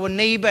shine to our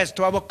neighbors,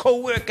 to our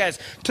co-workers,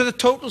 to the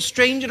total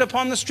stranger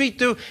upon the street,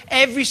 to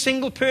every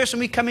single person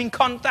we come in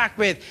contact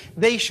with.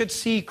 They should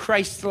see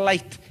Christ's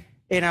light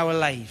in our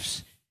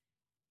lives.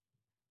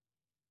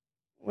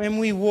 When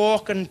we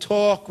walk and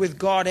talk with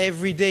God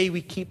every day,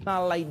 we keep that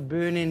light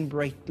burning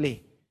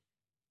brightly.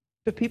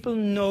 Do people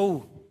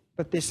know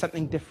that there's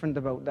something different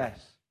about us?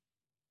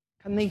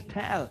 Can they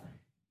tell?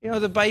 You know,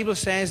 the Bible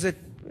says that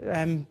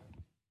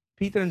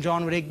Peter and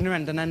John were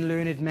ignorant and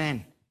unlearned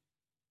men.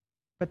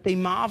 But they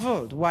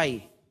marveled.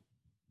 Why?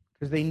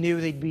 Because they knew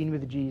they'd been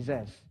with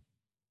Jesus.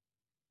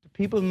 Do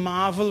people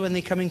marvel when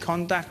they come in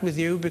contact with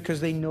you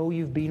because they know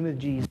you've been with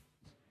Jesus?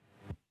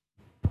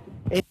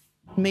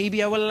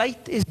 Maybe our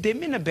light is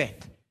dimming a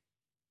bit.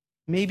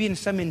 Maybe in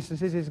some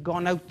instances it's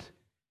gone out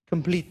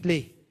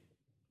completely.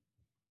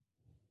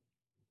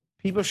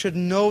 People should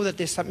know that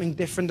there's something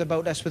different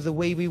about us with the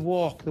way we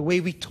walk, the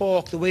way we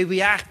talk, the way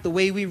we act, the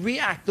way we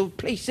react, the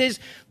places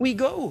we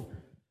go.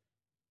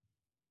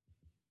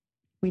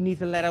 We need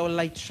to let our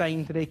light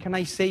shine today. Can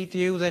I say to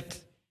you that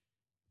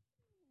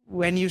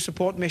when you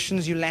support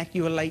missions, you let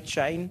your light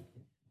shine?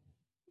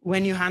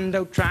 When you hand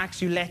out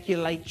tracts, you let your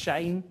light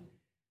shine?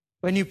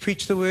 When you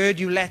preach the word,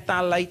 you let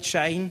that light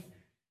shine?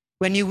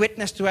 When you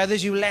witness to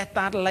others, you let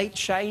that light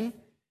shine?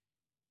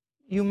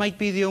 You might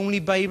be the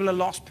only Bible a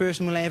lost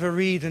person will ever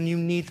read, and you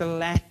need to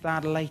let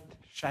that light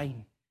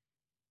shine.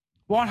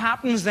 What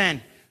happens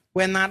then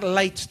when that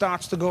light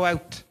starts to go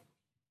out?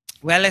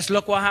 Well, let's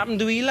look what happened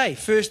to Eli.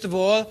 First of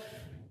all,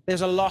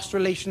 there's a lost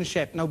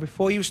relationship. Now,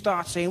 before you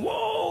start saying,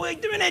 whoa,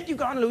 wait a minute, you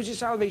can't lose your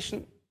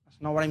salvation.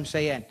 That's not what I'm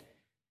saying.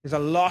 There's a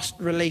lost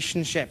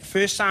relationship.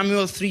 1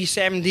 Samuel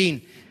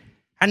 3:17.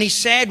 And he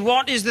said,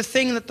 what is the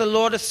thing that the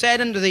Lord hath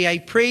said unto thee? I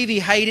pray thee,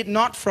 hide it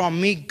not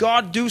from me.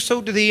 God do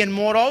so to thee, and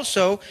more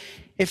also,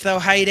 if thou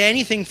hide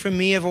anything from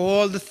me of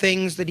all the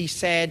things that he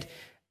said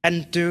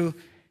unto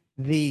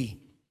thee.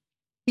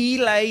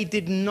 Eli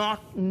did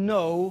not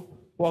know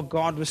what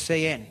God was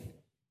saying.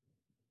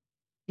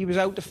 He was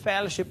out of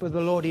fellowship with the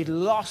Lord. He'd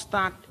lost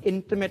that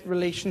intimate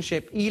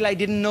relationship. Eli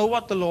didn't know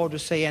what the Lord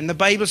was saying. The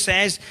Bible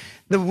says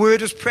the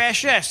word was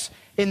precious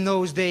in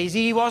those days.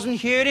 He wasn't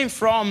hearing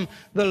from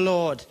the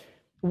Lord.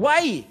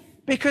 Why?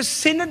 Because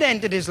sin had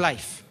entered his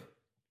life.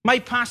 My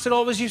pastor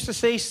always used to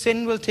say,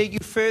 sin will take you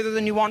further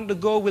than you want to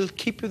go, will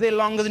keep you there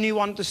longer than you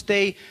want to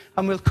stay,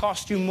 and will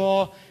cost you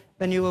more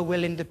than you are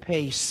willing to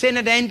pay. Sin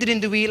had entered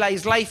into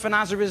Eli's life, and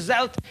as a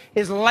result,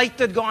 his light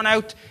had gone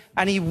out,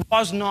 and he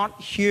was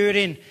not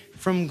hearing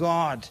from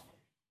God.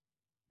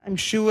 I'm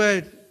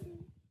sure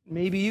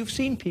maybe you've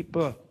seen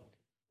people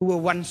who were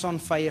once on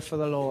fire for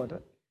the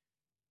Lord,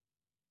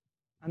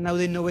 and now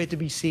they're nowhere to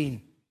be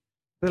seen.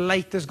 The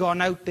light has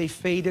gone out, they've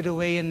faded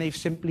away, and they've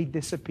simply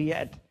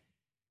disappeared.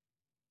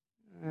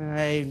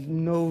 I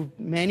know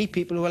many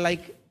people who are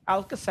like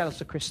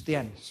Alka-Seltzer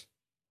Christians.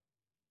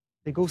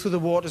 They go through the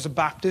waters of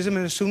baptism,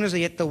 and as soon as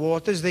they hit the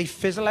waters, they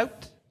fizzle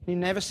out. You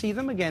never see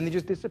them again. They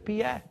just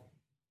disappear.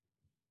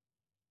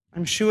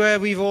 I'm sure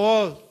we've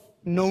all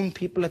known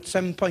people at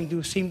some point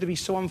who seem to be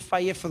so on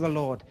fire for the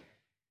Lord.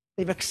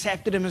 They've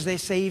accepted him as their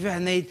Savior,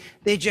 and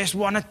they just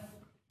want to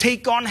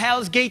take on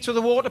hell's gates with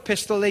a water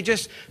pistol. They're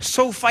just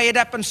so fired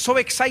up and so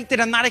excited,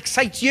 and that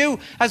excites you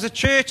as a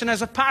church and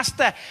as a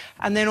pastor.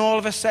 And then all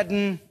of a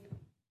sudden,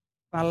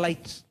 that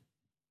light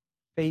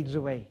fades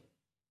away.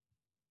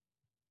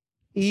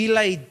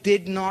 Eli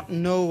did not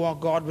know what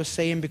God was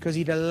saying because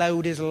he'd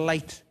allowed his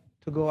light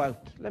to go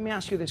out. Let me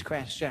ask you this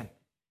question.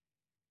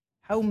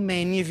 How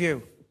many of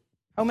you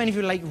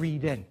like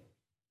reading?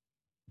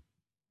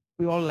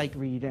 We all like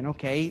reading,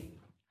 okay?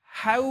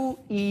 How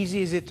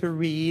easy is it to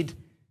read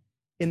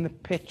in the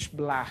pitch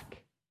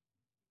black?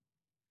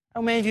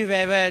 How many of you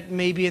have ever,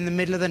 maybe in the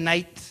middle of the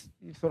night,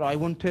 you thought, I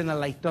won't turn the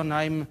light on,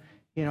 I'm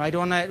You know, I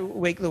don't want to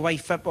wake the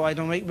wife up, or I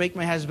don't wake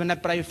my husband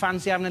up, but I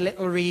fancy having a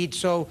little read.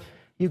 So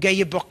you get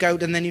your book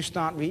out and then you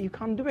start reading. You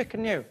can't do it,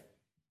 can you?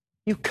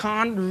 You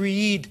can't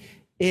read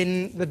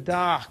in the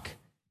dark.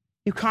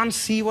 You can't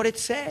see what it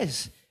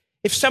says.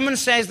 If someone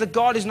says that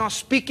God is not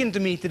speaking to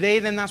me today,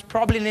 then that's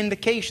probably an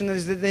indication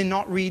that they're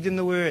not reading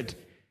the Word.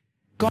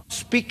 God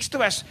speaks to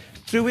us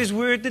through His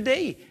Word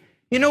today.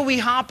 You know, we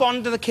harp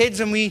on to the kids,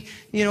 and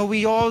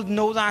we all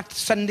know that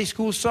Sunday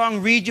school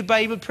song, read your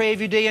Bible, pray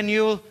every day, and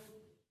you'll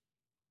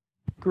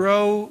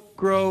grow,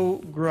 grow,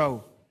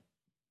 grow.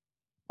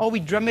 Oh, we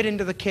drum it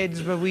into the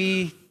kids, but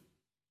we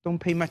don't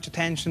pay much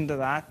attention to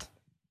that.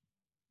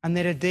 And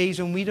there are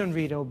days when we don't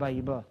read our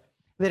Bible.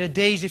 There are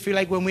days, if you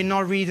like, when we're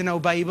not reading our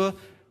Bible,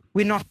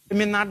 we're not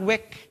trimming that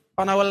wick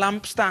on our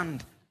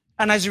lampstand.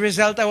 And as a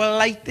result, our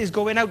light is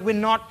going out. We're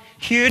not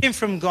hearing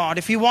from God.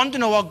 If you want to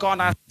know what God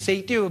has to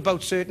say to you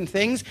about certain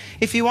things,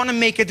 if you want to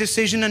make a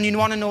decision and you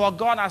want to know what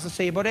God has to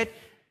say about it,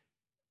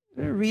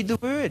 read the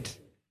Word.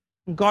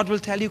 And God will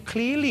tell you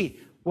clearly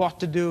what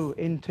to do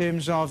in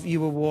terms of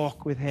your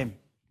walk with Him.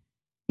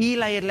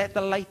 Eli had let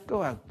the light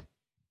go out.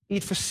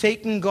 He'd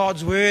forsaken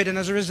God's Word, and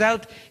as a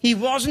result, he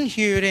wasn't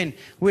hearing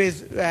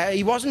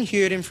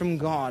from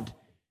God.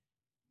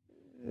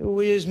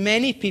 There's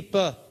many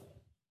people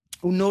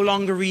who no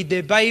longer read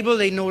their Bible,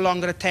 they no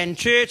longer attend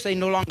church, they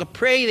no longer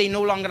pray, they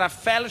no longer have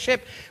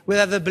fellowship with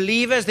other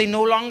believers, they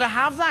no longer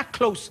have that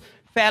close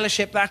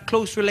fellowship, that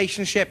close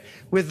relationship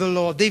with the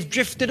Lord. They've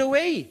drifted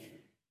away.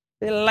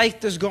 Their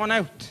light has gone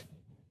out.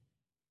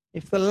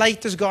 If the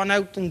light has gone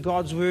out, then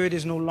God's Word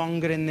is no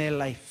longer in their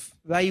life.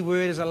 Thy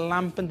Word is a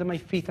lamp unto my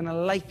feet and a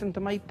light unto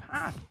my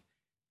path.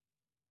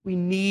 We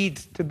need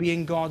to be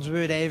in God's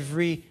Word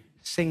every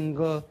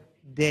single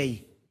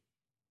day.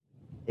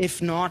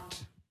 If not,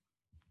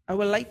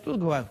 our light will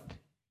go out.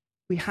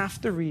 We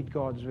have to read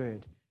God's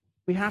Word.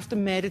 We have to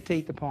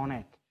meditate upon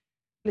it.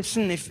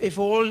 Listen, if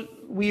all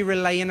we're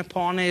relying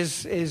upon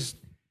is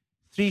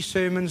 3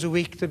 sermons a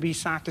week to be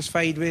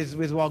satisfied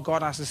with what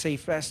God has to say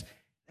for us,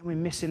 then we're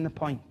missing the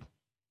point.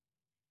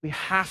 We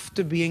have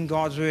to be in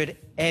God's Word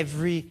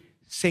every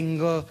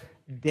single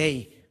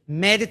day.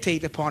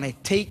 Meditate upon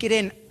it. Take it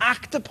in.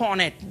 Act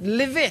upon it.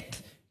 Live it.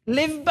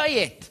 Live by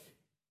it.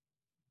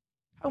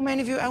 How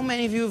many of you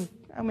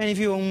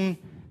own...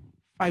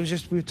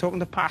 we were talking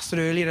to Pastor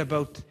earlier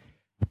about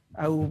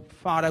how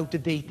far out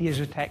of date he is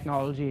with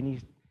technology, and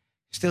he's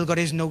still got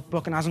his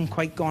notebook and hasn't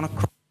quite gone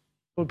across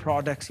full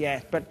products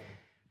yet. But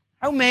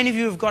how many of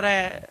you have got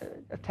a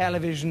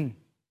television?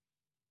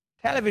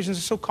 Televisions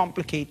are so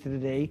complicated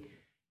today.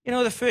 You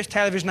know, the first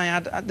television I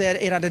had,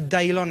 it had a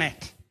dial on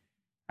it,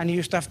 and you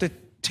used to have to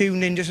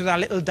tune in just with that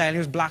little dial. It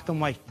was black and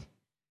white.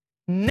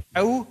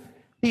 Now,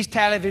 these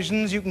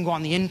televisions, you can go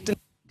on the internet,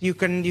 you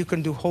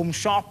can do home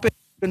shopping,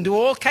 you can do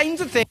all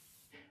kinds of things.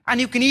 And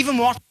you can even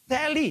watch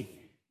telly.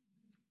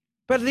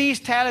 But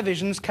these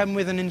televisions come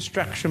with an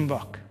instruction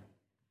book.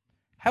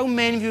 How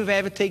many of you have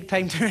ever taken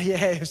time to...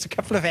 Yeah, there's a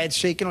couple of heads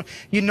shaking.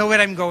 You know where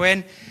I'm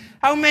going.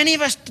 How many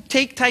of us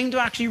take time to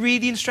actually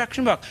read the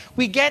instruction book?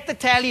 We get the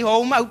telly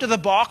home out of the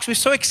box. We're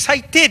so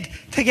excited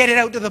to get it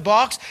out of the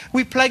box.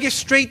 We plug it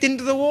straight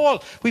into the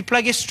wall. We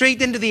plug it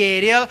straight into the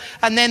aerial.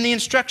 And then the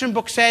instruction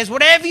book says,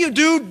 whatever you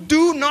do,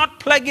 do not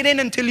plug it in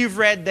until you've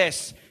read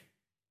this.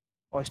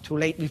 Oh, it's too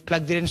late. We've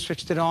plugged it in,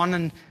 switched it on,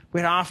 and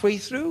we're halfway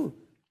through.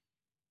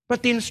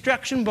 But the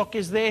instruction book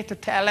is there to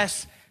tell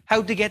us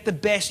how to get the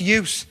best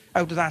use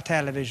out of that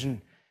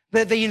television.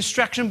 The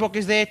instruction book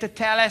is there to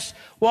tell us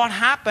what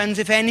happens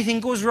if anything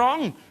goes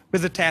wrong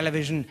with the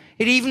television.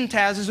 It even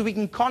tells us that we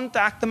can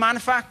contact the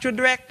manufacturer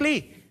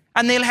directly,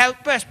 and they'll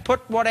help us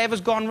put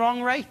whatever's gone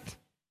wrong right.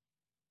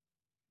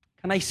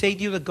 Can I say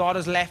to you that God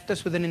has left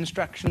us with an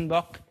instruction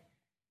book?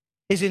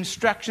 His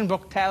instruction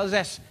book tells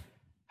us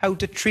how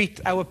to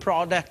treat our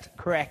product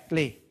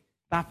correctly,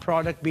 that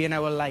product being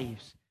our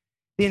lives.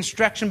 The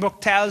instruction book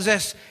tells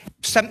us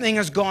if something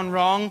has gone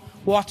wrong,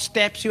 what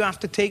steps you have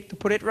to take to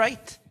put it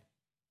right.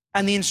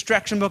 And the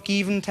instruction book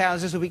even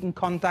tells us that we can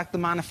contact the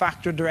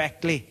manufacturer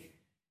directly.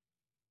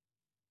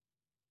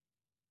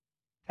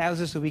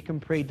 Tells us that we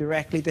can pray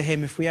directly to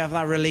Him. If we have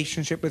that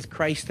relationship with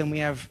Christ, then we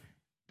have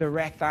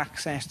direct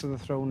access to the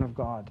throne of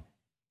God.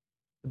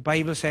 The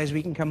Bible says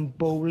we can come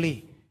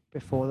boldly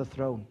before the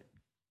throne.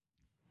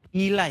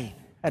 Eli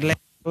had let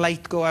the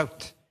light go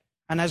out,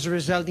 and as a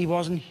result, he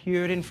wasn't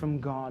hearing from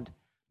God.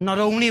 Not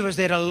only was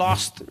there a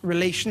lost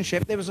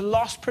relationship, there was a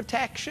lost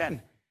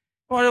protection.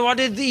 What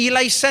did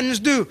Eli's sons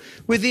do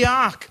with the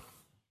ark?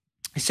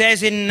 It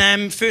says in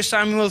 1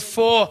 Samuel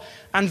 4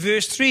 and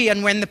verse 3,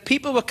 and when the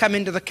people were come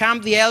into the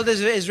camp, the elders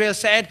of Israel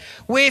said,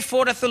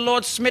 wherefore hath the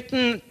Lord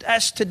smitten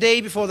us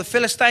today before the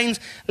Philistines?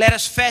 Let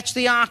us fetch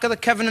the ark of the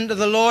covenant of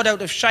the Lord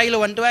out of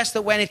Shiloh unto us,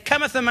 that when it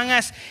cometh among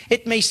us,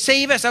 it may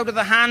save us out of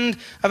the hand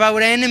of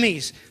our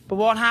enemies. But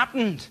what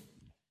happened?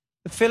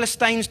 The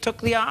Philistines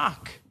took the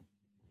ark.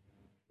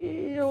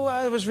 You know,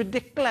 it was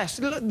ridiculous.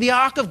 Look, the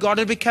ark of God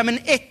had become an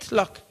it.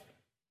 Look,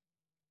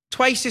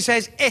 twice it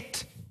says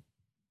it.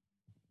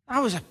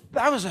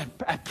 That was a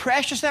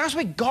precious thing. That's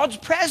where God's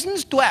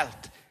presence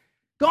dwelt.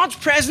 God's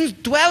presence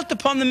dwelt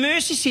upon the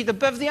mercy seat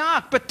above the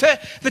ark. But to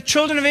the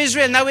children of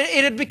Israel, now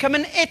it had become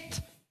an it.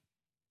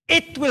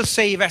 It will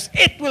save us.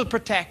 It will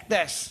protect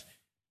us.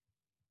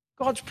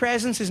 God's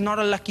presence is not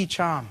a lucky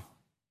charm.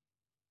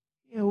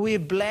 We're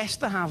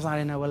blessed to have that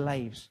in our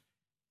lives.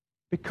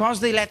 Because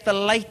they let the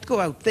light go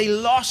out, they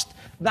lost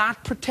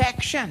that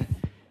protection.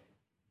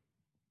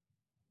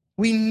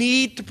 We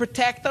need to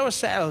protect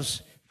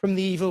ourselves from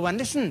the evil one.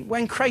 Listen,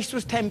 when Christ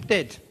was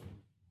tempted,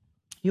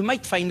 you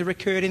might find a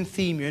recurring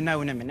theme here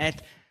now in a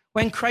minute.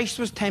 When Christ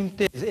was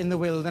tempted in the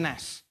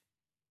wilderness,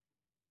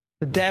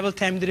 the devil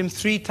tempted him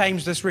 3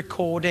 times, that's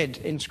recorded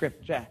in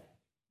Scripture.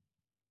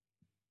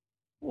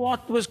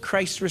 What was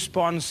Christ's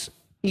response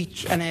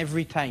each and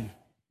every time?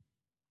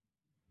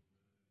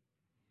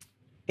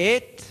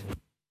 It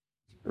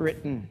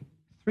written.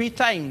 3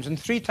 times, and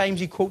 3 times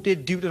he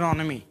quoted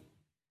Deuteronomy.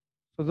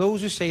 So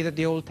those who say that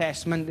the Old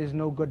Testament is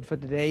no good for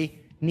today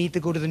need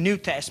to go to the New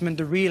Testament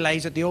to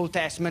realize that the Old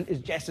Testament is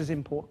just as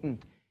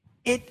important.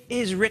 It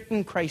is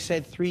written, Christ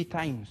said 3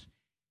 times.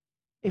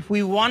 If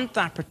we want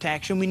that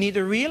protection, we need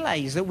to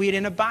realize that we're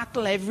in a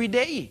battle every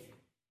day.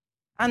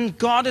 And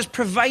God has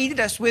provided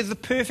us with the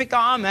perfect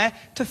armor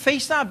to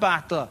face that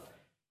battle.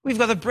 We've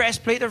got the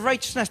breastplate of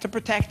righteousness to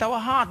protect our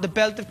heart, the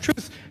belt of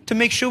truth to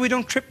make sure we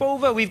don't trip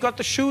over. We've got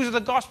the shoes of the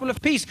gospel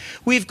of peace.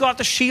 We've got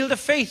the shield of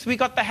faith. We've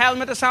got the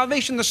helmet of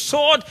salvation, the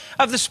sword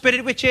of the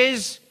Spirit, which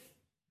is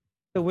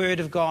the word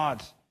of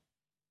God.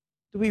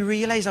 Do we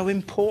realize how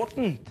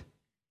important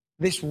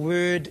this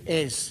word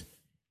is?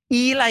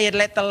 Eli had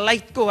let the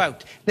light go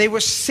out. There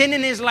was sin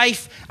in his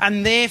life,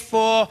 and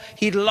therefore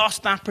he'd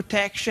lost that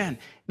protection.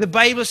 The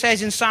Bible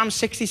says in Psalm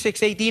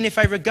 66:18, if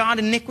I regard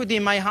iniquity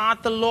in my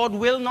heart, the Lord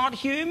will not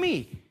hear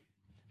me.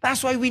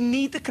 That's why we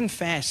need to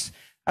confess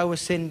our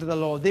sin to the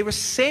Lord. There was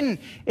sin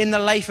in the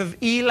life of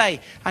Eli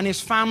and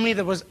his family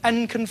that was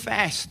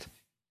unconfessed.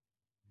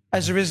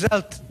 As a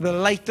result, the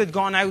light had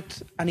gone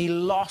out and he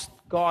lost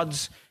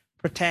God's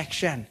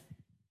protection.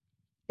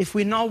 If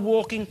we're not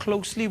walking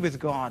closely with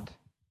God,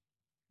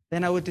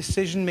 then our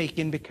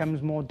decision-making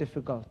becomes more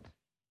difficult.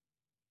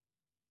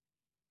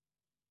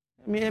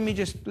 Let me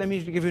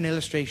give you an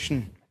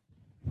illustration.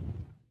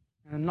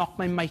 I'll knock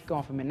my mic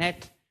off a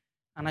minute,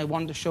 and I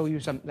want to show you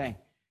something.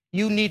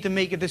 You need to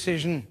make a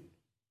decision.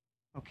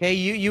 Okay?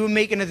 You are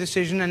making a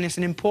decision, and it's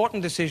an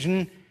important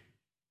decision,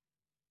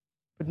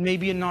 but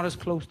maybe you're not as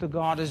close to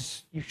God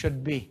as you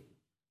should be.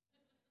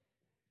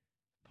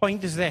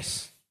 Point is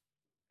this.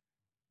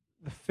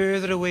 The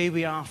further away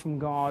we are from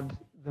God,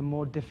 the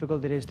more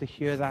difficult it is to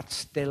hear that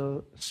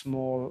still,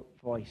 small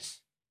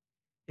voice.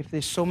 If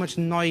there's so much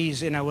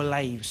noise in our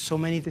lives, so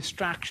many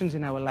distractions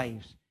in our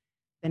lives,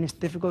 then it's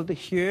difficult to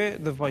hear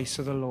the voice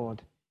of the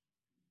Lord.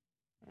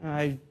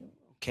 I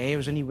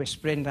was only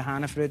whispering to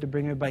Hannah for her to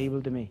bring her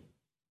Bible to me.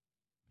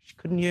 She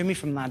couldn't hear me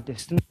from that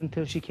distance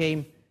until she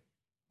came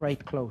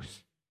right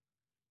close.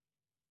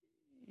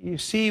 You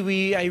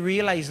see, I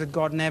realize that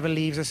God never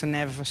leaves us and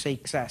never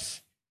forsakes us.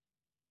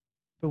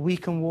 But we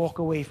can walk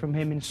away from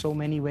him in so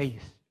many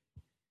ways.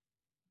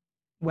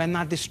 When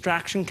that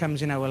distraction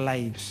comes in our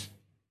lives,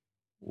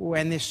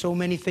 when there's so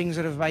many things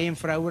that are vying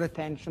for our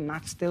attention,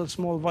 that still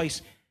small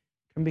voice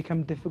can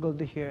become difficult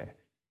to hear.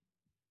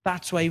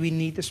 That's why we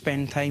need to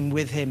spend time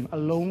with him,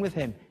 alone with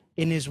him,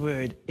 in his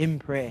word, in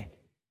prayer.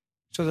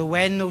 So that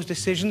when those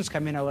decisions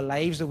come in our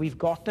lives that we've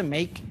got to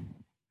make,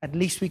 at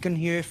least we can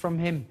hear from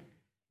him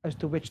as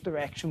to which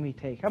direction we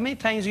take. How many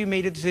times have you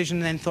made a decision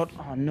and then thought,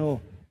 oh no,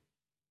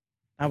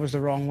 that was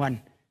the wrong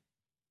one?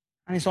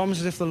 And it's almost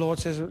as if the Lord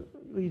says, well,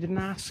 you didn't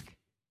ask.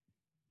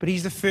 But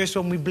he's the first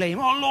one we blame.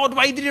 Oh, Lord,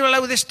 why did you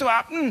allow this to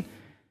happen?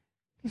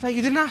 He's like,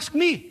 you didn't ask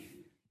me.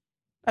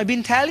 I've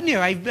been telling you.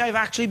 I've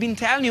actually been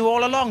telling you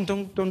all along.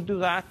 Don't do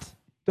that.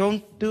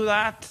 Don't do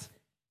that.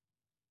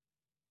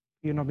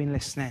 You've not been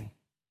listening.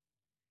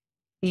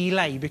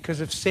 Eli, because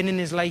of sin in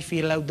his life,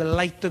 he allowed the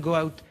light to go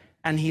out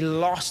and he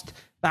lost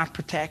that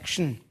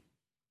protection.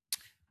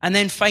 And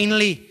then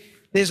finally,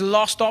 there's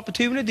lost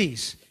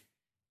opportunities.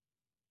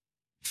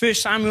 1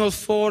 Samuel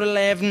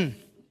 4:11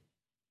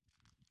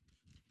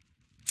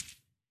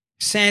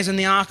 says, and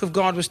the ark of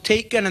God was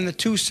taken, and the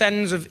 2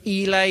 sons of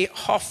Eli,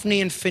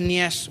 Hophni and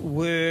Phinehas,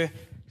 were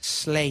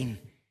slain.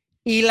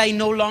 Eli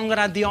no longer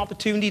had the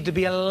opportunity to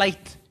be a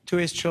light to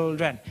his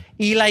children.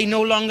 Eli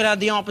no longer had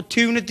the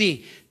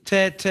opportunity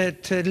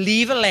to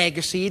leave a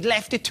legacy. He'd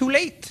left it too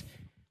late.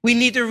 We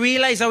need to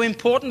realize how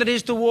important it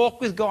is to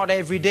walk with God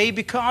every day,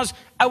 because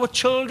our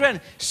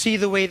children see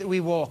the way that we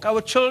walk.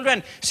 Our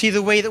children see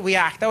the way that we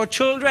act. Our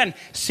children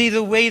see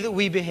the way that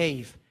we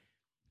behave.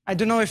 I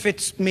don't know if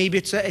it's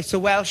a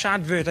Welsh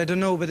advert, I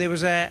don't know, but there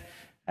was a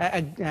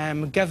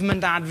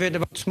government advert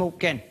about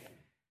smoking.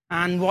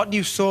 And what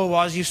you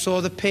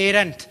saw the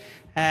parent,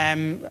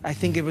 I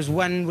think it was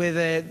one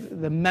where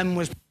the mum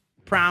was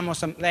pram or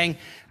something,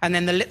 and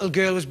then the little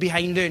girl was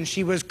behind her and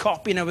she was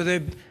copying her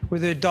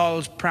with her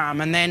doll's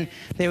pram. And then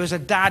there was a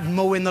dad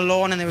mowing the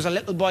lawn and there was a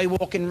little boy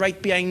walking right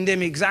behind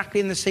him,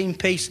 exactly in the same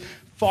pace,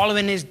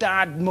 following his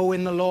dad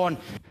mowing the lawn.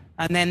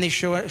 And then they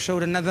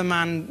showed another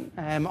man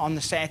on the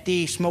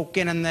settee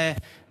smoking, and the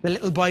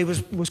little boy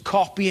was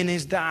copying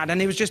his dad.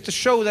 And it was just to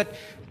show that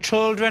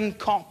children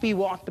copy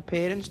what the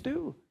parents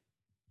do.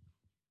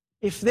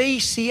 If they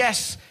see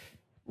us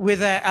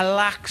with a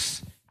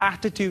lax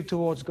attitude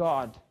towards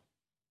God,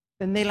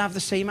 then they'll have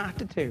the same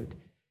attitude.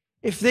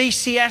 If they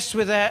see us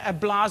with a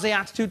blasé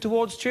attitude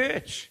towards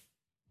church,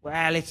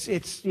 well,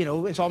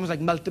 it's almost like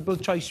multiple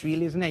choice,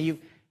 really, isn't it?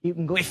 You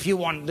can go if you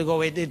want to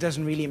go. It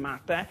doesn't really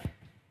matter.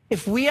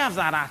 If we have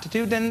that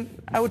attitude,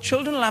 then our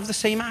children will have the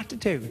same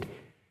attitude.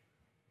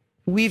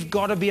 We've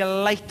got to be a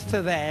light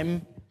to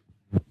them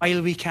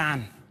while we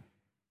can.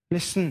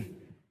 Listen,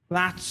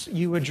 that's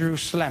you,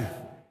 Jerusalem.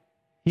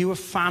 Your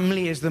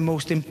family is the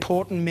most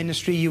important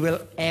ministry you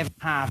will ever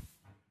have.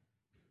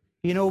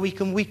 You know,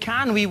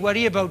 we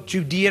worry about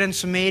Judea and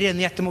Samaria and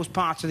the uttermost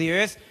parts of the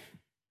earth,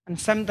 and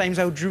sometimes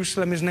our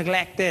Jerusalem is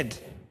neglected. It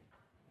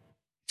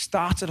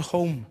starts at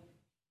home.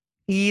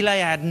 Eli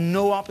had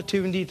no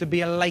opportunity to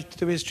be a light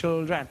to his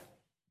children.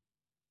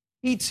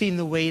 He'd seen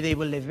the way they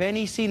were living.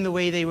 He'd seen the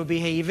way they were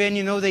behaving.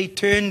 You know, they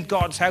turned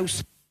God's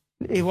house.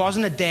 It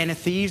wasn't a den of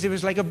thieves. It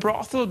was like a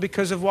brothel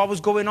because of what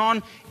was going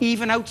on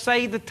even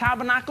outside the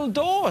tabernacle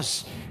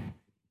doors.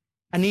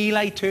 And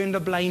Eli turned a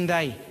blind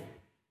eye.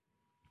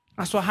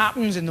 That's what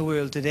happens in the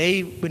world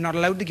today. We're not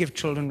allowed to give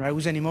children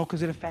rows anymore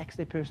because it affects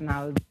their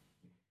personality.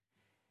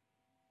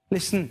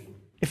 Listen,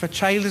 if a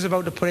child is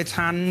about to put its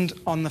hand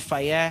on the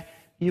fire,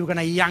 you're going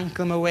to yank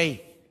them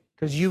away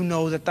because you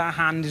know that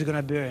hand is going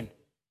to burn.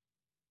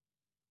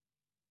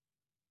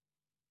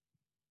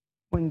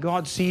 When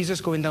God sees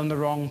us going down the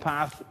wrong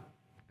path,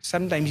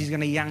 sometimes he's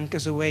going to yank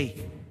us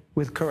away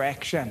with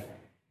correction.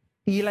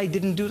 Eli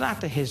didn't do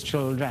that to his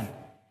children.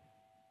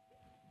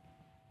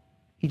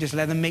 He just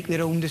let them make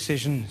their own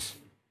decisions.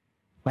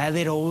 Well,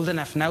 they're old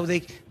enough now. They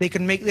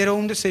can make their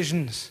own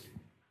decisions.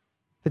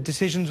 The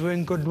decisions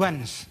weren't good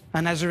ones.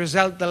 And as a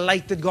result, the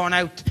light had gone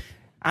out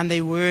and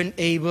they weren't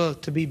able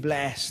to be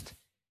blessed.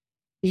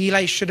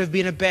 Eli should have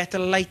been a better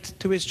light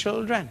to his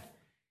children.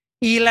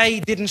 Eli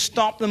didn't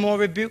stop them or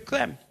rebuke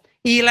them.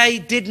 Eli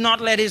did not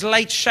let his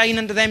light shine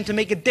unto them to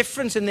make a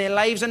difference in their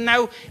lives, and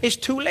now it's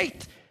too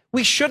late.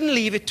 We shouldn't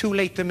leave it too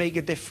late to make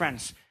a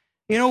difference.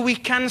 You know, we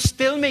can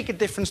still make a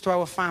difference to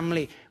our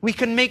family. We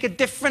can make a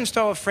difference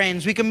to our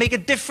friends. We can make a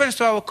difference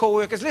to our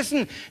co-workers.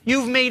 Listen,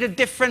 you've made a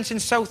difference in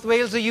South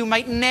Wales that you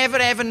might never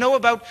ever know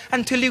about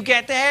until you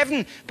get to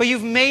heaven. But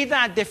you've made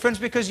that difference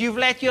because you've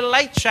let your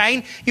light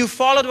shine. You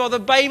followed what the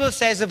Bible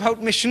says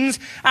about missions.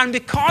 And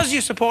because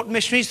you support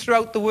missionaries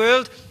throughout the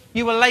world,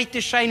 your light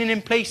is shining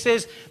in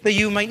places that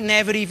you might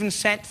never even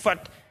set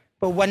foot.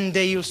 But one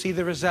day you'll see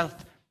the result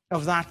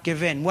of that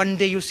giving. One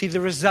day you'll see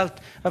the result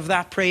of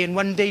that praying.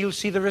 One day you'll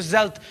see the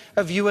result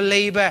of your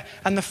labor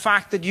and the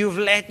fact that you've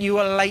let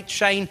your light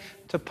shine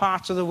to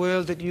parts of the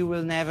world that you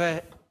will never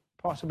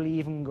possibly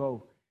even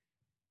go.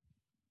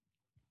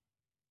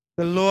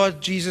 The Lord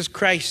Jesus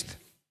Christ,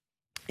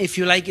 if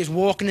you like, is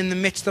walking in the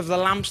midst of the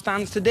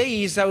lampstands today.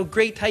 He's our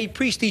great high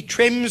priest. He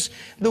trims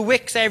the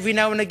wicks every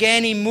now and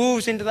again. He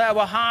moves into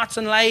our hearts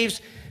and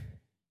lives.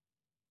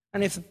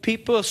 And if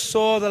people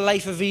saw the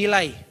life of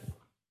Eli,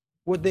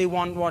 would they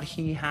want what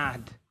he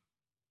had?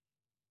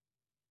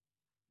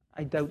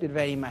 I doubt it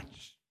very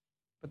much.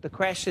 But the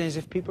question is,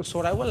 if people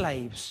saw our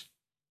lives,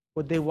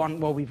 would they want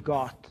what we've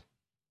got?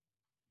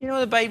 You know,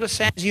 the Bible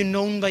says you're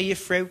known by your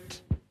fruit.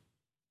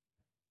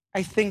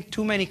 I think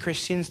too many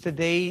Christians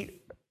today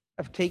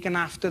have taken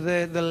after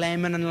the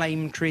lemon and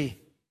lime tree.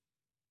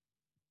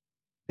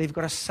 They've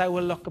got a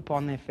sour look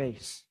upon their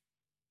face.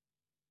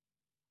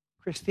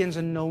 Christians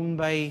are known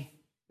by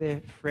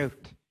their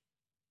fruit.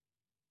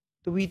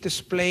 Do we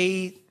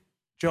display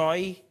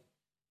joy,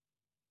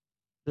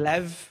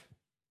 love,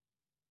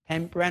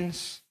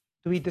 temperance?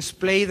 Do we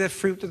display the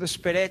fruit of the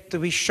Spirit? Do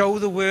we show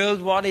the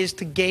world what is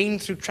to gain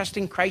through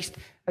trusting Christ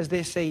as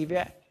their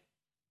Savior?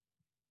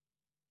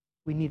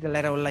 We need to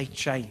let our light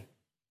shine.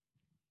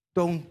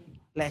 Don't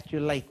let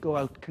your light go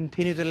out.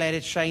 Continue to let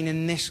it shine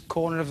in this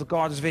corner of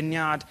God's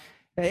vineyard,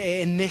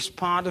 in this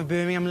part of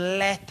Birmingham.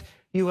 Let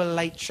your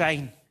light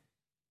shine.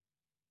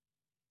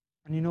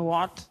 And you know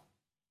what?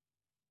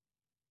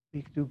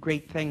 We can do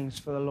great things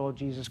for the Lord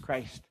Jesus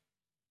Christ.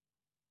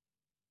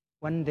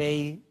 One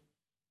day,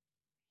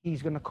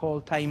 he's going to call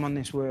time on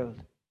this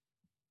world.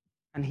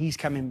 And he's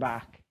coming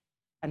back.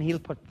 And he'll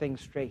put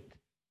things straight.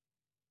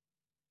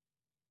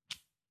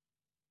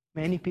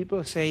 Many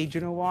people say, do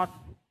you know what?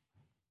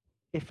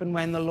 If and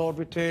when the Lord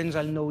returns,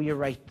 I'll know you're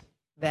right.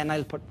 Then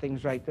I'll put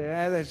things right.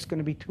 It's going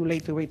to be too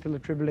late to wait till the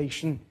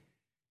tribulation.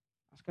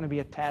 It's going to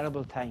be a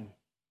terrible time.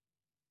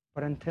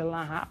 But until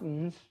that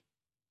happens,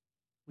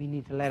 we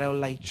need to let our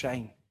light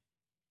shine.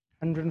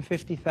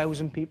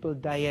 150,000 people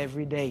die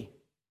every day.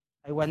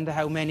 I wonder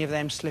how many of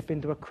them slip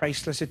into a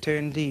Christless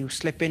eternity, who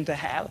slip into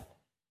hell.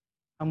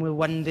 And will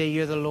one day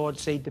hear the Lord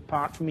say,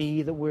 "Depart from me,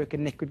 ye that work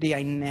iniquity,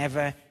 I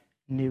never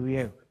knew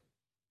you."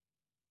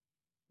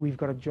 We've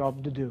got a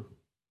job to do.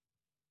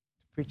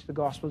 To preach the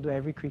gospel to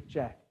every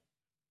creature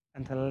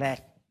and to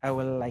let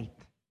our light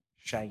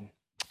shine.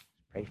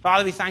 Pray.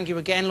 Father, we thank you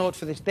again, Lord,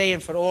 for this day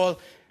and for all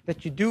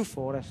that you do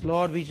for us.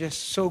 Lord, we're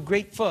just so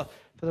grateful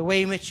for the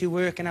way in which you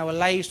work in our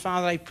lives.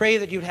 Father, I pray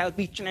that you'd help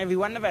each and every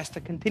one of us to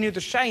continue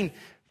to shine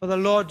for the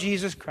Lord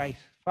Jesus Christ.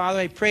 Father,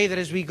 I pray that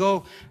as we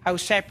go our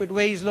separate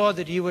ways, Lord,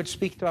 that you would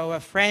speak to our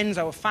friends,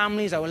 our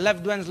families, our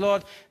loved ones,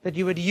 Lord, that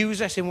you would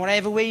use us in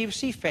whatever way you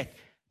see fit,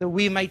 that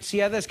we might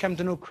see others come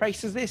to know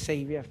Christ as their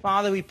Savior.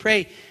 Father, we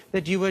pray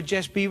that you would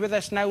just be with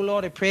us now,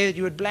 Lord. I pray that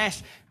you would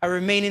bless our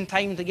remaining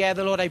time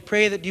together, Lord. I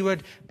pray that you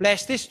would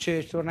bless this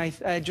church, Lord, and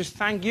I just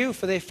thank you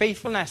for their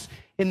faithfulness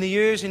in the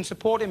years in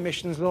supporting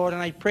missions, Lord,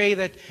 and I pray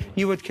that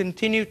you would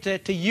continue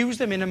to use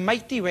them in a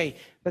mighty way,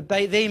 that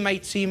they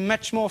might see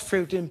much more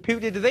fruit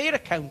imputed to their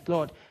account,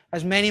 Lord,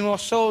 as many more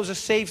souls are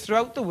saved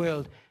throughout the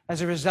world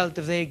as a result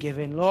of their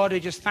giving. Lord, we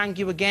just thank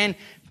you again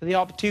for the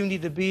opportunity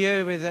to be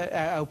here with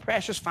our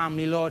precious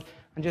family, Lord,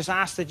 and just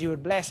ask that you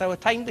would bless our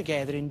time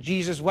together. In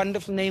Jesus'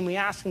 wonderful name we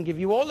ask and give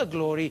you all the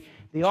glory,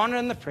 the honor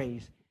and the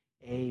praise.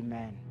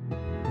 Amen.